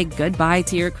ready to say goodbye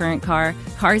to your current car,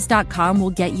 Cars.com will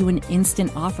get you an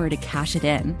instant offer to cash it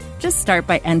in. Just start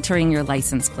by entering your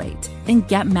license plate and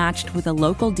get matched with a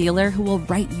local dealer who will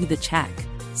write you the check.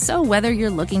 So whether you're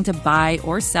looking to buy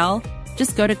or sell,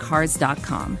 just go to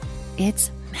Cars.com.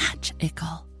 It's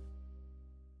magical.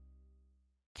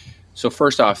 So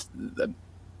first off,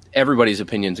 everybody's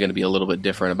opinion is going to be a little bit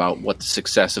different about what the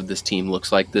success of this team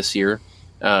looks like this year.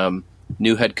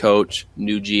 New head coach,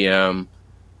 new GM,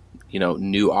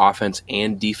 new offense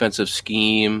and defensive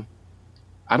scheme.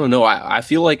 I don't know. I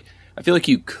feel like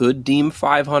you could deem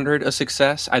 500 a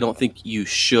success. I don't think you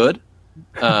should.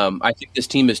 I think this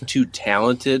team is too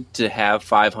talented to have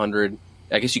 500.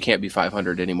 I guess you can't be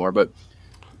 500 anymore, but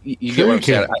you get what I'm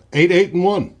saying.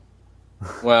 8-1.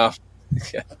 Well,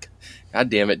 God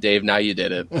damn it, Dave! Now you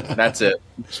did it. That's it.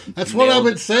 That's what I've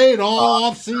been saying all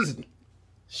off season.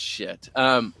 Shit.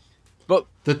 But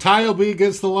the tie will be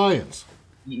against the Lions.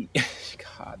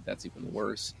 God, that's even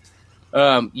worse.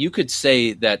 You could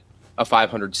say that a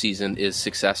 500 season is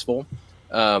successful.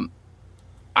 I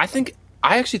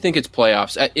actually think it's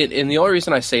playoffs, and the only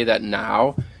reason I say that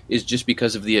now is just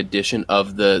because of the addition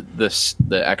of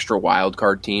the extra wild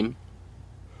card team.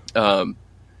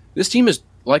 This team is,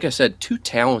 like I said, too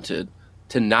talented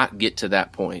to not get to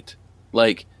that point.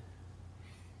 Like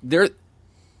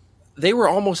they were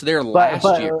almost there last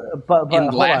year in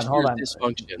last year's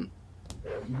dysfunction.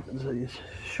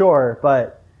 Sure,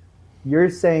 but you're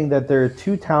saying that they're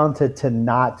too talented to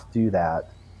not do that.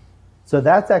 So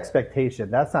that's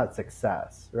expectation. That's not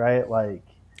success, right? Like,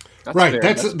 right.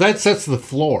 That sets the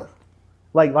floor.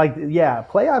 Yeah,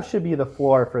 playoffs should be the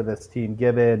floor for this team,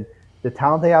 given the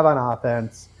talent they have on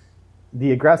offense,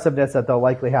 the aggressiveness that they'll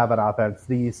likely have on offense,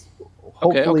 these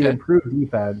hopefully improved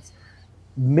defense.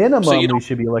 Minimum, we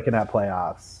should be looking at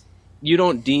playoffs. You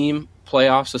don't deem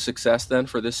playoffs a success then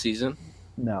for this season?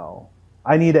 No.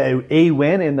 I need a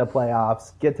win in the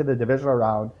playoffs, get to the divisional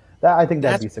round. I think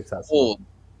that'd be successful. Bold.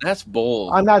 That's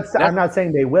bold. I'm not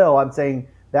saying they will. I'm saying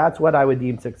that's what I would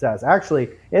deem success. Actually,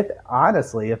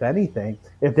 if anything,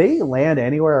 if they land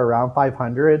anywhere around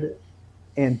 500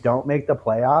 and don't make the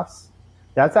playoffs,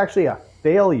 that's actually a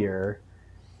failure,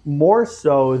 more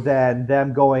so than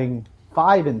them going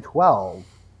 5-12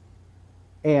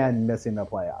 and missing the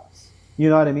playoffs. You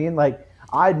know what I mean? Like,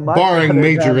 I'd much barring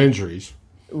major injuries.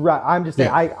 Right. I'm just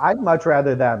saying, I'd much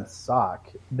rather them suck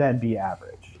than be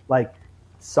average. Like,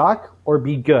 suck or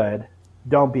be good,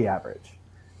 don't be average.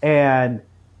 And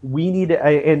we need to,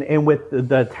 and with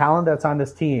the talent that's on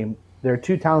this team, they're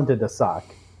too talented to suck.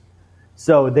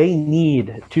 So they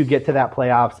need to get to that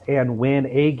playoffs and win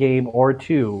a game or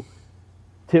two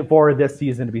for this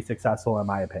season to be successful, in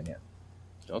my opinion.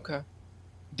 Okay.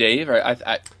 Dave,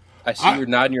 I see you're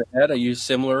nodding your head. Are you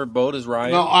similar boat as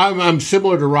Ryan? No, I'm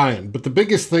similar to Ryan. But the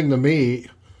biggest thing to me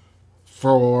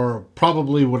for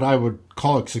probably what I would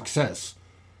call a success,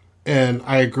 and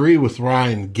I agree with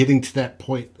Ryan, getting to that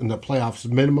point in the playoffs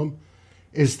minimum,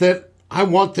 is that I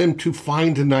want them to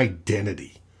find an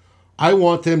identity. I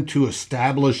want them to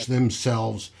establish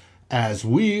themselves as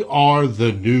we are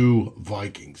the new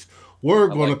Vikings. We're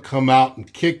going to come out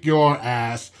and kick your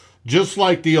ass just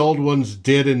like the old ones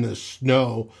did in the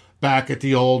snow back at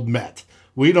the old Met.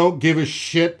 We don't give a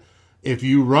shit. If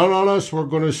you run on us, we're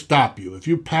going to stop you. If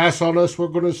you pass on us, we're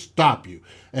going to stop you.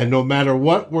 And no matter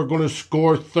what, we're going to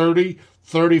score 30,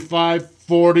 35,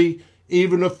 40,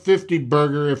 even a 50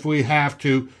 burger if we have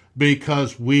to,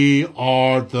 because we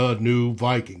are the new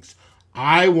Vikings.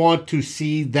 I want to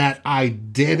see that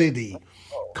identity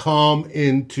come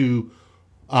into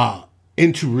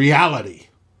reality,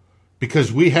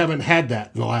 because we haven't had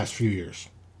that in the last few years.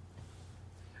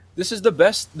 This is the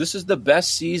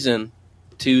best season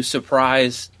to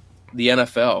surprise the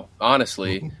NFL.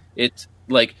 Honestly, it's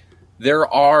like there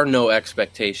are no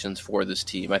expectations for this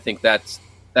team. I think that's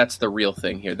the real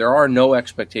thing here. There are no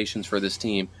expectations for this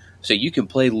team, so you can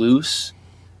play loose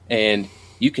and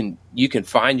you can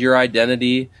find your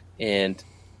identity and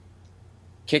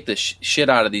kick the shit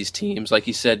out of these teams. Like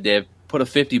you said, Dave, put a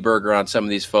 50 burger on some of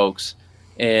these folks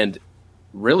and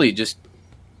really just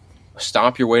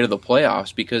stomp your way to the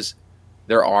playoffs, because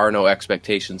there are no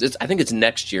expectations. I think it's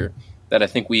next year that I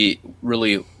think we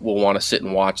really will want to sit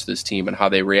and watch this team and how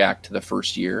they react to the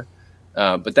first year.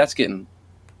 But that's getting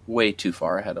way too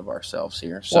far ahead of ourselves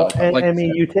here. So,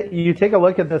 you take a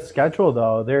look at the schedule,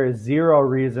 though. There is zero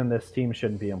reason this team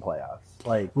shouldn't be in playoffs.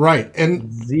 Like, right,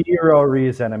 and zero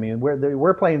reason. I mean,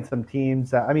 we're playing some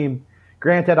teams that, I mean,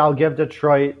 granted, I'll give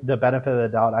Detroit the benefit of the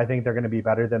doubt. I think they're going to be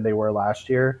better than they were last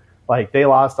year. Like, they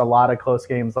lost a lot of close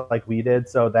games like we did.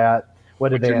 So that, what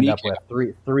did they end up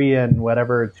with? 3 and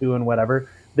whatever, 2 and whatever.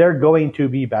 They're going to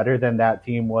be better than that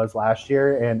team was last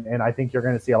year. And I think you're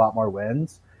going to see a lot more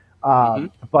wins.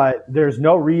 But there's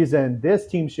no reason this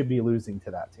team should be losing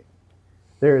to that team.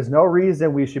 There is no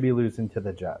reason we should be losing to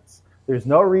the Jets. There's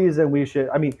no reason we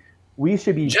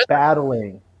should be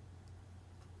battling.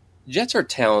 Jets are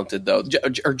talented, though.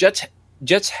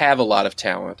 Jets have a lot of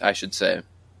talent, I should say.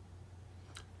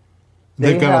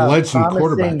 They've got a legend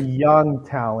quarterback. Young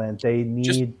talent they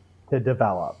need to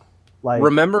develop. Like,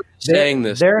 remember saying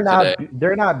this. They're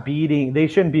not beating. They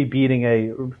shouldn't be beating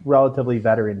a relatively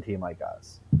veteran team like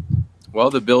us. Well,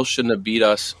 the Bills shouldn't have beat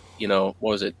us. What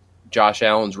was it? Josh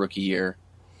Allen's rookie year.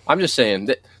 I'm just saying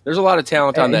that there's a lot of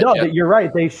talent on that. No, you're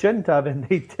right. They shouldn't have, and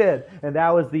they did, and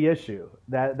that was the issue.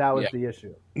 That was the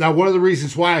issue. Now, one of the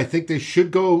reasons why I think they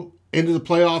should go into the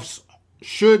playoffs,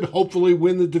 should hopefully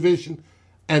win the division,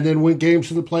 and then win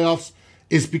games in the playoffs,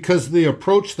 is because of the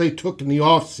approach they took in the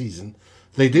offseason.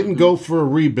 They didn't go for a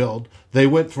rebuild. They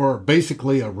went for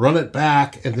basically a run it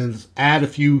back and then add a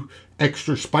few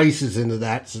extra spices into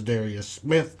that, Zadarius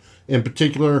Smith in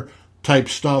particular type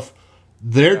stuff.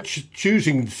 They're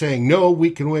choosing, saying, no, we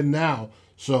can win now.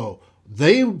 So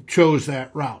they chose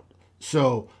that route.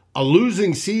 So a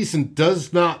losing season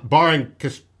does not, barring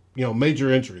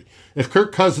major injury. If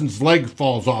Kirk Cousins' leg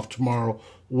falls off tomorrow,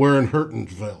 we're in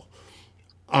Hurtonville.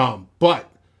 But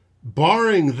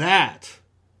barring that,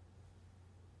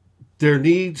 they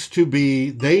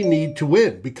need to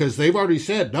win because they've already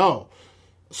said, no,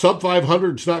 sub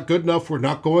 500 is not good enough. We're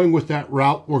not going with that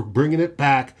route. We're bringing it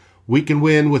back. We can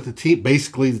win with the team,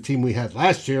 basically the team we had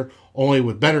last year, only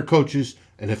with better coaches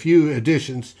and a few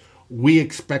additions. We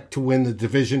expect to win the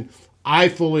division. I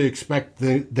fully expect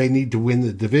they need to win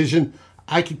the division.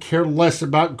 I could care less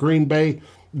about Green Bay.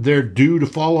 They're due to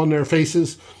fall on their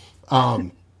faces.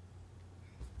 Win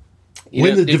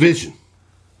the division.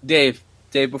 Dave,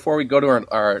 before we go to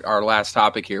our last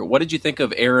topic here, what did you think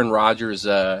of Aaron Rodgers'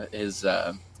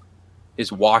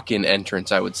 his walk-in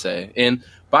entrance, I would say? And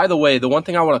by the way, the one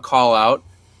thing I want to call out,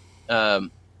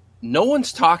 no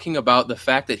one's talking about the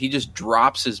fact that he just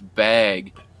drops his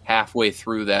bag halfway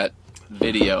through that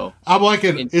video. I'm like,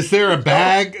 is there a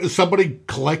bag? Somebody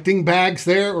collecting bags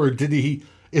there, or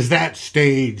is that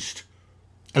staged?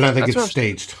 And I think it's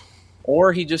staged.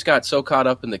 Or he just got so caught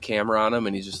up in the camera on him,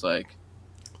 and he's just like,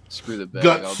 screw the bag.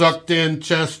 Gut sucked in,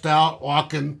 chest out,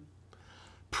 walking,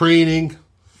 preening.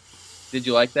 Did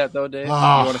you like that though, Dave? You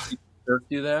want to see Dirk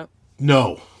do that?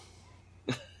 No.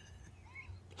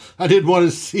 I didn't want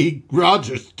to see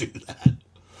Rodgers do that.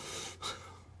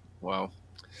 Wow.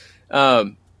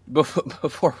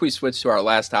 Before we switch to our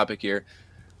last topic here,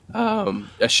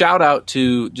 a shout out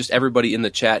to just everybody in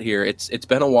the chat here. It's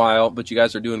been a while, but you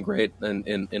guys are doing great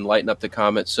and lighting up the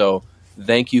comments. So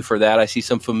thank you for that. I see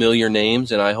some familiar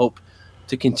names, and I hope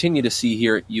to continue to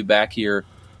see you back here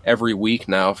every week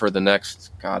now for the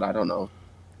next, God, I don't know.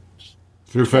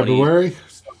 Through February?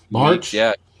 March? Weeks.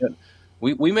 Yeah.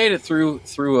 We made it through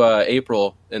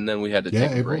April, and then we had to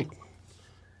take a break.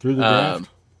 Through the draft.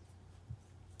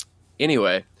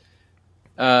 Anyway,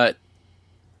 Ryan,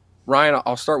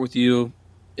 I'll start with you,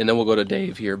 and then we'll go to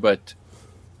Dave here. But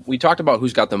we talked about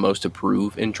who's got the most to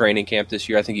prove in training camp this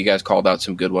year. I think you guys called out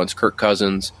some good ones. Kirk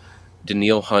Cousins,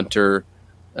 Danielle Hunter,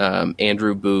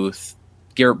 Andrew Booth.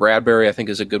 Garrett Bradbury, I think,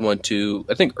 is a good one, too.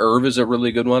 I think Irv is a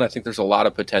really good one. I think there's a lot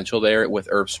of potential there with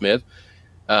Irv Smith.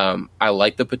 I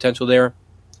like the potential there.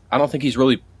 I don't think he's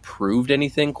really proved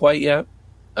anything quite yet.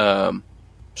 I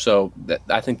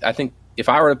think if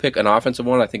I were to pick an offensive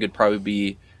one, I think it'd probably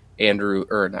be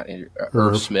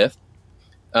Irv Smith.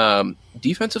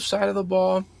 Defensive side of the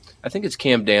ball, I think it's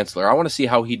Cam Dantzler. I want to see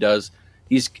how he does.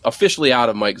 He's officially out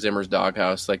of Mike Zimmer's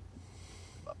doghouse, like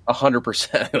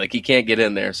 100%. Like he can't get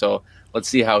in there. So let's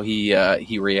see how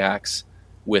he reacts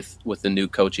with the new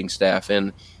coaching staff.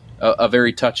 And a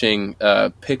very touching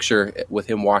picture with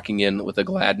him walking in with a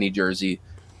Gladney jersey,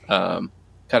 kind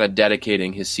of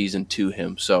dedicating his season to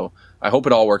him. So I hope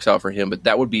it all works out for him. But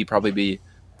that would probably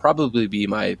be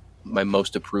my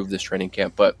most approved this training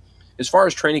camp. But as far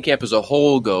as training camp as a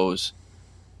whole goes,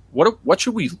 what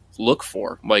should we look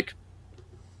for? Like,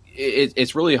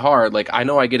 it's really hard. Like, I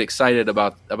know I get excited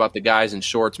about the guys in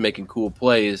shorts making cool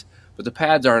plays, but the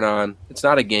pads aren't on. It's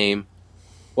not a game.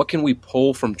 What can we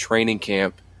pull from training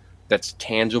camp that's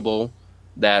tangible,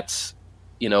 that's,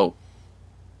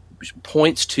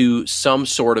 points to some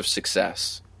sort of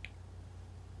success?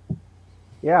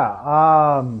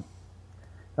 Yeah,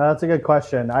 that's a good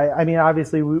question. I mean,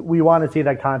 obviously, we want to see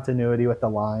that continuity with the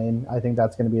line. I think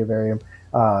that's going to be a very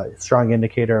strong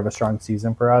indicator of a strong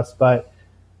season for us. But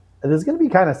this is going to be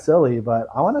kind of silly, but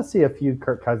I want to see a few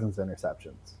Kirk Cousins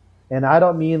interceptions. And I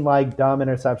don't mean like dumb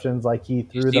interceptions like he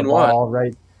threw the ball,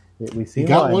 right? We've seen he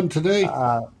got one today.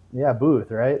 Yeah,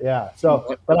 Booth, right? Yeah.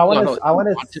 So, but I want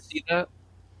to see that.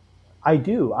 I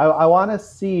do. I want to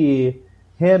see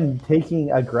him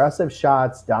taking aggressive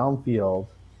shots downfield.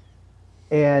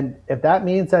 And if that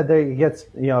means that he gets,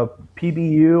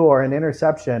 PBU or an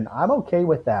interception, I'm okay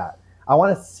with that. I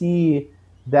want to see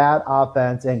that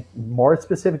offense, and more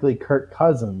specifically Kirk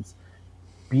Cousins,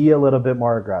 be a little bit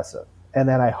more aggressive. And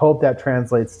then I hope that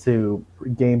translates to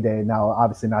game day. Now,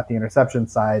 obviously not the interception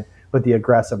side, but the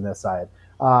aggressiveness side.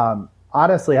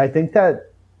 Honestly, I think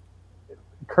that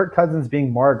Kirk Cousins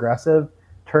being more aggressive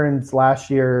turns last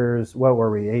year's, what were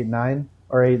we, 8-9?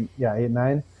 Or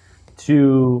 8-9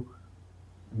 to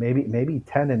maybe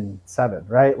 10-7,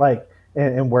 right? Like,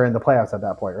 and we're in the playoffs at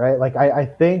that point, right? Like, I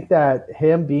think that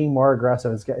him being more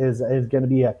aggressive is going to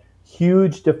be a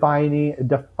huge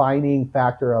defining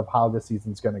factor of how the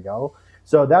season's going to go.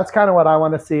 So that's kind of what I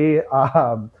want to see.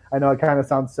 I know it kind of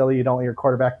sounds silly. You don't want your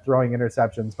quarterback throwing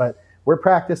interceptions, but we're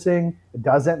practicing. It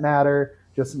doesn't matter.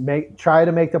 Just try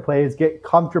to make the plays, get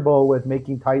comfortable with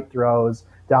making tight throws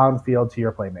downfield to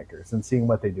your playmakers and seeing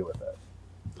what they do with it.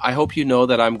 I hope you know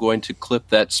that I'm going to clip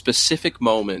that specific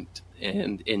moment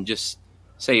and just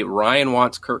say Ryan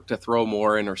wants Kirk to throw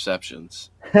more interceptions.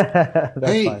 That's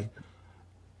Hey, fine.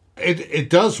 it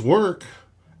does work.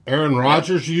 Aaron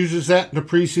Rodgers uses that in the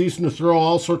preseason to throw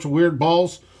all sorts of weird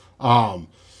balls. Tom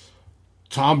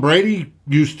Brady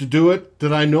used to do it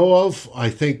that I know of. I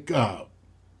think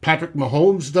Patrick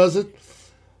Mahomes does it.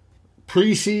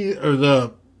 Preseason or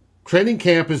the training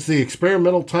camp is the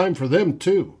experimental time for them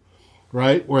too,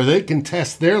 right? Where they can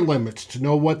test their limits to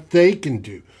know what they can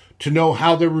do, to know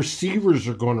how their receivers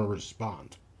are going to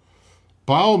respond.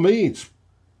 By all means,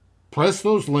 press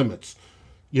those limits.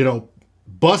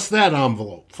 Bust that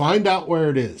envelope. Find out where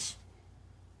it is.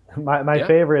 My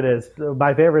favorite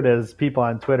is people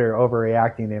on Twitter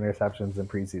overreacting to interceptions in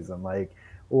preseason.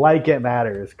 Like it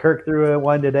matters. Kirk threw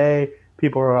one today.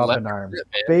 People are up in arms.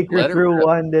 Baker threw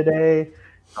one today.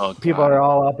 Oh, people are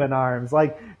all up in arms.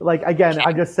 Again,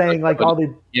 I'm just saying, all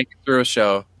the. You can through a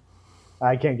show.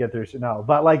 I can't get through. No,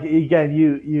 but again,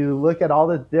 you look at all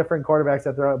the different quarterbacks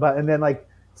that throw, and then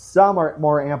some are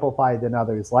more amplified than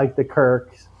others, like the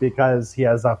Kirk, because he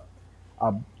has a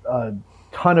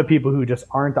ton of people who just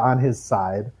aren't on his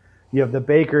side. You have the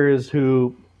Bakers,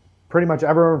 who pretty much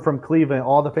everyone from Cleveland,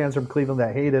 all the fans from Cleveland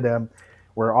that hated him,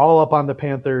 were all up on the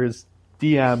Panthers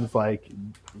DMs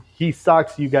he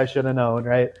sucks. You guys should have known,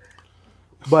 right?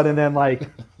 And then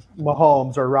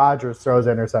Mahomes or Rodgers throws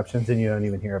interceptions and you don't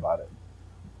even hear about it.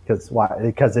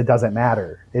 Because it doesn't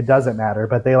matter. It doesn't matter.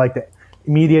 But they the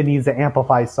media needs to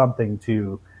amplify something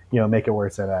to make it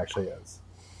worse than it actually is.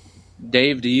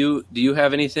 Dave, do you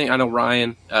have anything? I know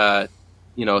Ryan.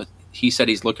 He said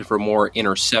he's looking for more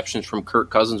interceptions from Kirk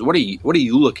Cousins. What are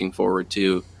you looking forward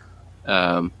to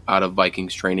out of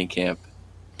Vikings training camp?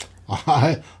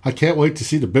 I can't wait to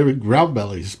see the big round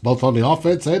bellies, both on the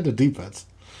offense and the defense.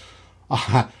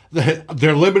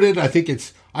 They're limited.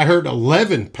 I heard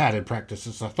 11 padded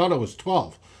practices. I thought it was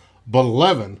 12, but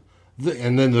 11.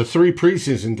 And then the 3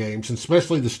 preseason games, and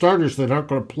especially the starters that aren't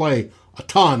going to play a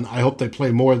ton. I hope they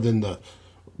play more than the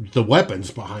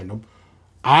weapons behind them.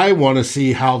 I want to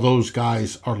see how those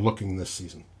guys are looking this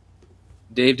season.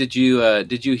 Dave, did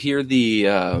you hear the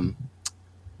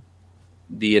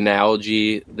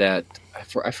analogy that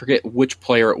I forget which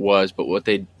player it was, but what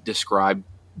they described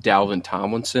Dalvin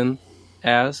Tomlinson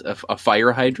as a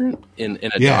fire hydrant in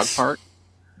a dog park,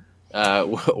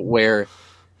 where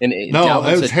it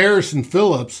was Harrison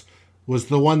Phillips was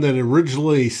the one that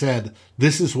originally said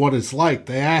this is what it's like.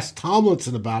 They asked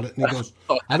Tomlinson about it, and he goes,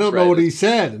 "I don't know what he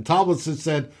said." And Tomlinson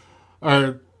said,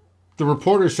 or the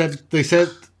reporter said, they said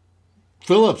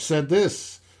Phillips said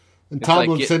this, and it's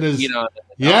Tomlinson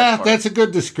that's a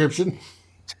good description.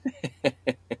 I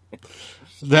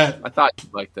thought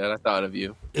you'd like that. I thought of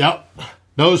you. Yep.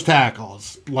 Nose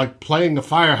tackles, like playing the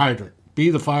fire hydrant. Be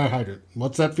the fire hydrant.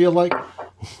 What's that feel like?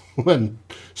 When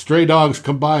stray dogs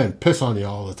come by and piss on you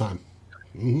all the time.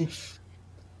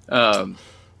 Mm-hmm.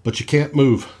 But you can't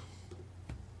move.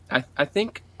 I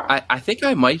think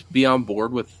I might be on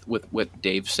board with what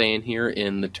Dave's saying here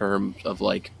in the terms of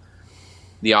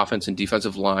the offense and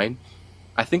defensive line.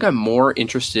 I think I'm more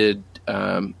interested,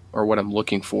 or what I'm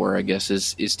looking for, I guess,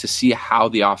 is to see how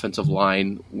the offensive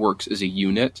line works as a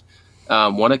unit.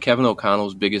 One of Kevin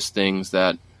O'Connell's biggest things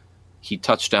that he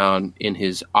touched on in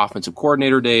his offensive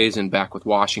coordinator days and back with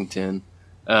Washington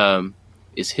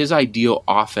is his ideal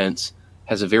offense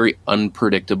has a very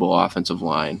unpredictable offensive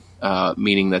line,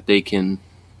 meaning that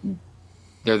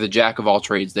they're the jack of all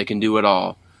trades. They can do it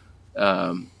all.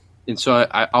 And so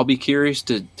I'll be curious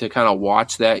to kind of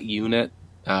watch that unit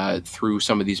through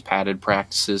some of these padded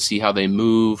practices, see how they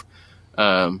move,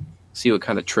 see what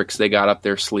kind of tricks they got up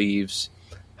their sleeves,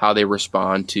 how they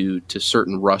respond to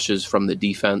certain rushes from the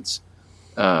defense.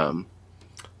 Well,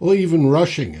 even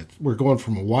rushing it, we're going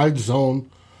from a wide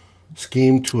zone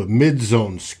scheme to a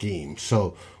mid-zone scheme.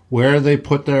 So where they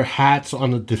put their hats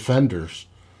on the defenders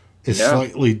is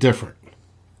slightly different.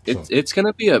 It's going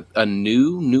to be a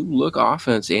new look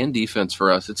offense and defense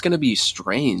for us. It's going to be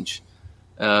strange.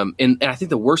 And I think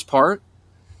the worst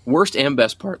and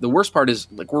best part, the worst part is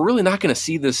we're really not going to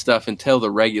see this stuff until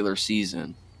the regular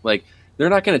season. They're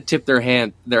not going to tip their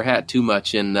hat too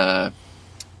much in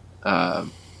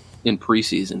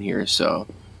preseason here. So,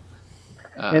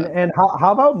 and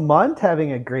how about Munt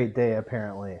having a great day?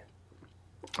 Apparently,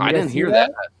 I didn't hear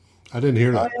that. I didn't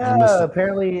hear that. Oh, yeah,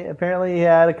 apparently he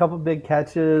had a couple big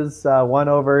catches. One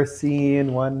over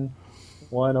Scene, one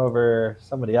over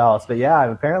somebody else. But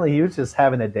yeah, apparently he was just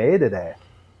having a day today.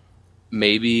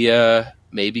 Maybe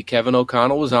Kevin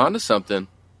O'Connell was onto something.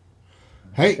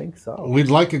 Hey, I think so. We'd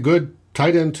like a good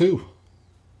tight end too.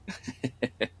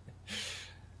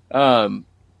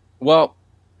 Well,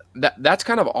 that's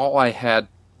kind of all I had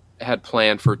had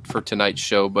planned for tonight's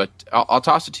show, but I'll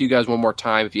toss it to you guys one more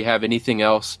time. If you have anything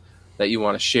else that you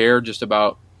want to share just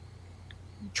about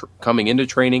coming into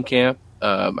training camp.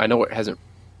 I know it hasn't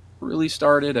really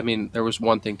started. I mean, there was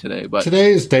one thing today, but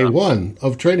today is day one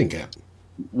of training camp.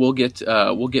 We'll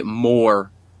get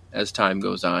more as time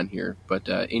goes on here. But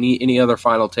any other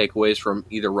final takeaways from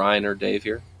either Ryan or Dave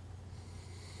here?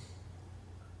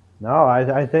 No,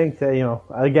 I think that,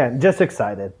 again, just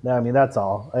excited. I mean, that's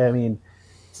all. I mean,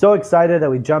 so excited that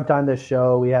we jumped on this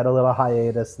show. We had a little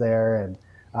hiatus there, and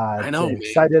I know,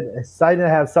 excited to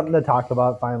have something to talk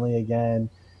about finally again,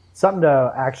 something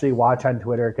to actually watch on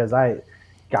Twitter, because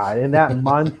in that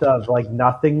month of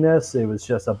nothingness, it was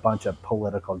just a bunch of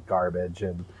political garbage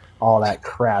and all that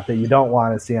crap that you don't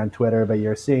want to see on Twitter, but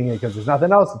you're seeing it because there's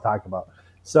nothing else to talk about.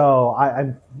 So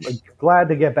I'm glad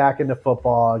to get back into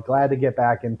football, glad to get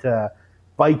back into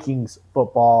Vikings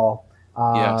football.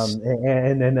 Yes.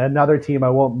 And another team I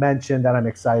won't mention that I'm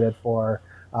excited for.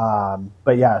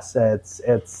 But yes, it's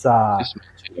just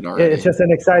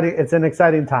an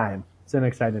exciting time. It's an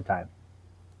exciting time.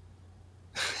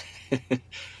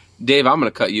 Dave, I'm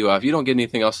going to cut you off. You don't get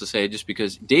anything else to say, just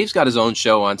because Dave's got his own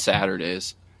show on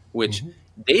Saturdays, which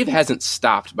Dave hasn't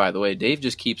stopped, by the way. Dave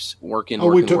just keeps working.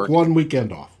 We took one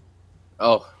weekend off.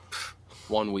 Oh,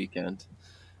 1 weekend.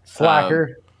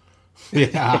 Slacker.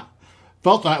 Yeah.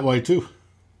 Felt that way too.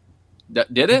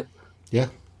 Did it? Yeah.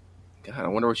 God, I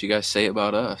wonder what you guys say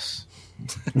about us.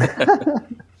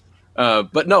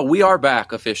 But no, we are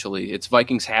back officially. It's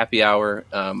Vikings Happy Hour.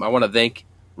 I want to thank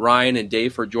Ryan and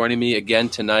Dave for joining me again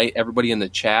tonight. Everybody in the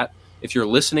chat, if you're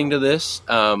listening to this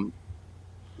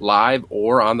live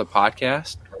or on the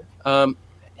podcast,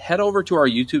 head over to our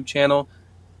YouTube channel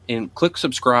and click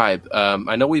subscribe.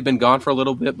 I know we've been gone for a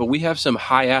little bit, but we have some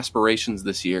high aspirations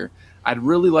this year. I'd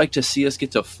really like to see us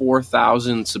get to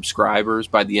 4,000 subscribers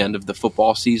by the end of the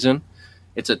football season.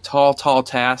 It's a tall, tall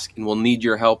task, and we'll need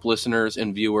your help, listeners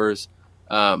and viewers.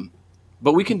 But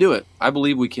we can do it. I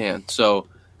believe we can. So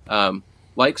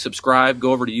subscribe,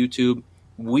 go over to YouTube.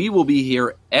 We will be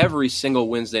here every single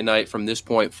Wednesday night from this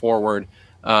point forward.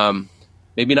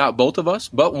 Maybe not both of us,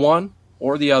 but one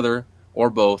or the other or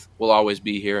both will always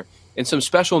be here. And some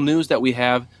special news that we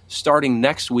have starting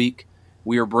next week,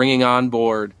 we are bringing on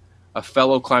board a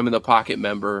fellow Climb in the Pocket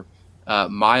member,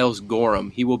 Miles Gorham.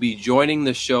 He will be joining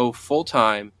the show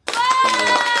full-time.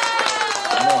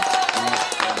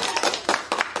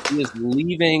 He is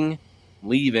leaving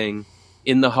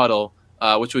In the Huddle,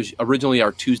 which was originally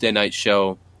our Tuesday night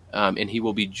show, and he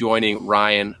will be joining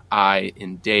Ryan, I,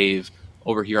 and Dave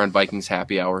over here on Vikings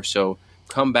Happy Hour. So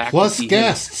come back. Plus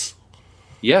guests.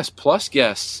 Yes, plus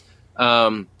guests.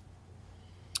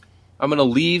 I'm going to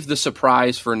leave the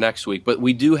surprise for next week, but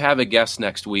we do have a guest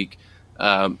next week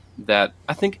that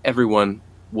I think everyone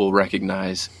will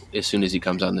recognize as soon as he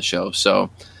comes on the show. So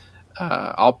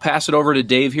I'll pass it over to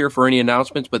Dave here for any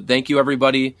announcements, but thank you,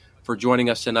 everybody, for joining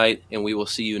us tonight, and we will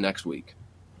see you next week.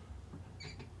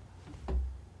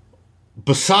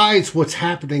 Besides what's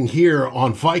happening here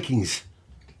on Vikings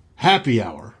Happy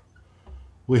Hour,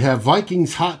 we have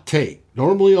Vikings Hot Take,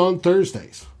 normally on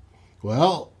Thursdays.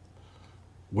 Well,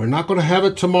 we're not going to have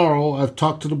it tomorrow. I've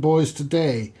talked to the boys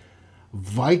today.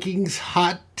 Vikings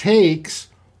Hot Takes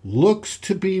looks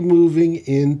to be moving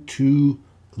into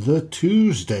the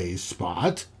Tuesday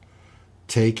spot,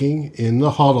 taking In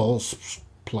the Huddle's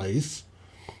place.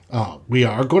 We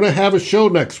are going to have a show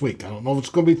next week. I don't know if it's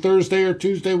going to be Thursday or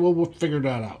Tuesday. We'll figure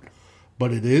that out.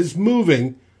 But it is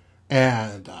moving,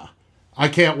 and I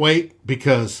can't wait,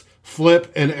 because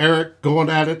Flip and Eric going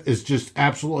at it is just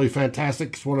absolutely fantastic.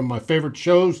 It's one of my favorite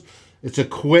shows. It's a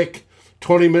quick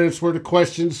 20 minutes worth of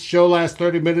questions. Show lasts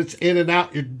 30 minutes, in and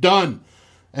out, you're done.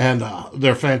 And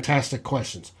they're fantastic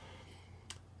questions.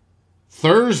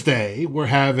 Thursday, we're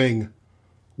having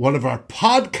one of our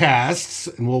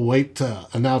podcasts, and we'll wait to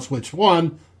announce which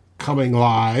one, coming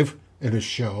live in a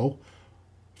show.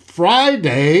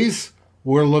 Fridays,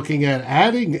 we're looking at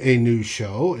adding a new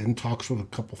show in talks with a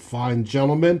couple fine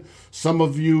gentlemen. Some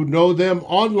of you know them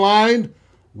online.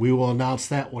 We will announce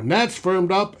that when that's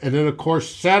firmed up. And then, of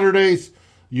course, Saturdays,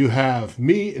 you have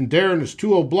me and Darren as 2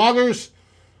 bloggers.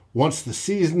 Once the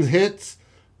season hits,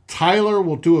 Tyler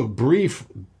will do a brief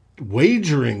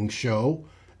wagering show,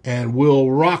 and we'll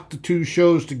rock the 2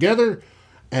 shows together.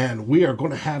 And we are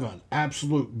going to have an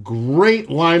absolute great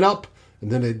lineup.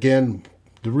 And then again,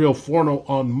 the real Forno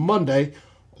on Monday,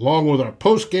 along with our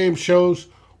post-game shows.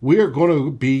 We are going to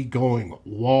be going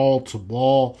wall to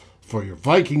wall for your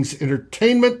Vikings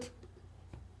entertainment,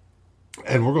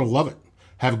 and we're going to love it.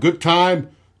 Have a good time,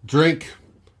 drink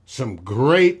some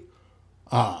great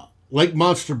Lake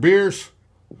Monster beers,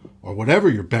 or whatever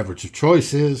your beverage of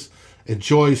choice is.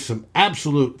 Enjoy some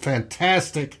absolute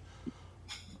fantastic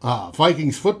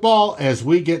Vikings football as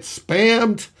we get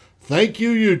spammed. Thank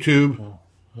you, YouTube.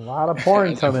 A lot of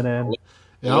porn coming in.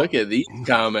 Yep. Look at these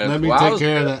comments. Let me take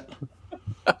care of that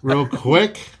real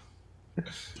quick.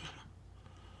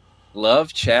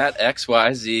 Love Chat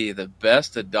XYZ, the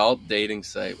best adult dating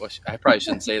site. Well, I probably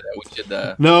shouldn't say that. We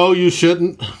should. No, you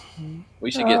shouldn't.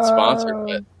 We should get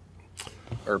sponsored,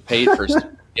 or paid for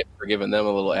giving them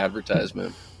a little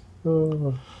advertisement.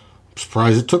 I'm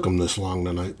surprised it took them this long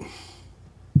tonight.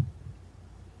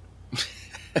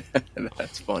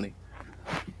 That's funny.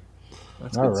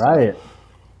 That's all right.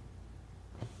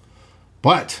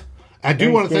 But I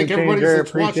do want to thank everybody that's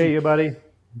Appreciate watching. you, buddy.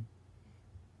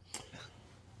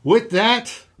 With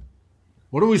that,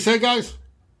 what do we say, guys?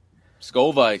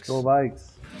 Skol Vikes. Go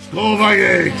Vikes. Skol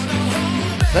Vikings!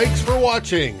 Thanks for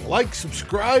watching. Like,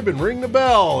 subscribe, and ring the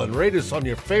bell, and rate us on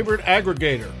your favorite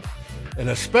aggregator. And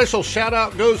a special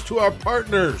shout-out goes to our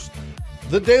partners,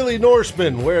 the Daily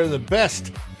Norseman, where the best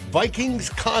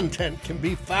Vikings content can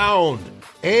be found,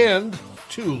 and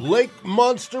to Lake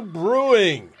Monster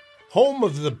Brewing, home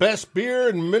of the best beer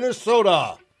in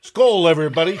Minnesota. Skol,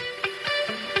 everybody.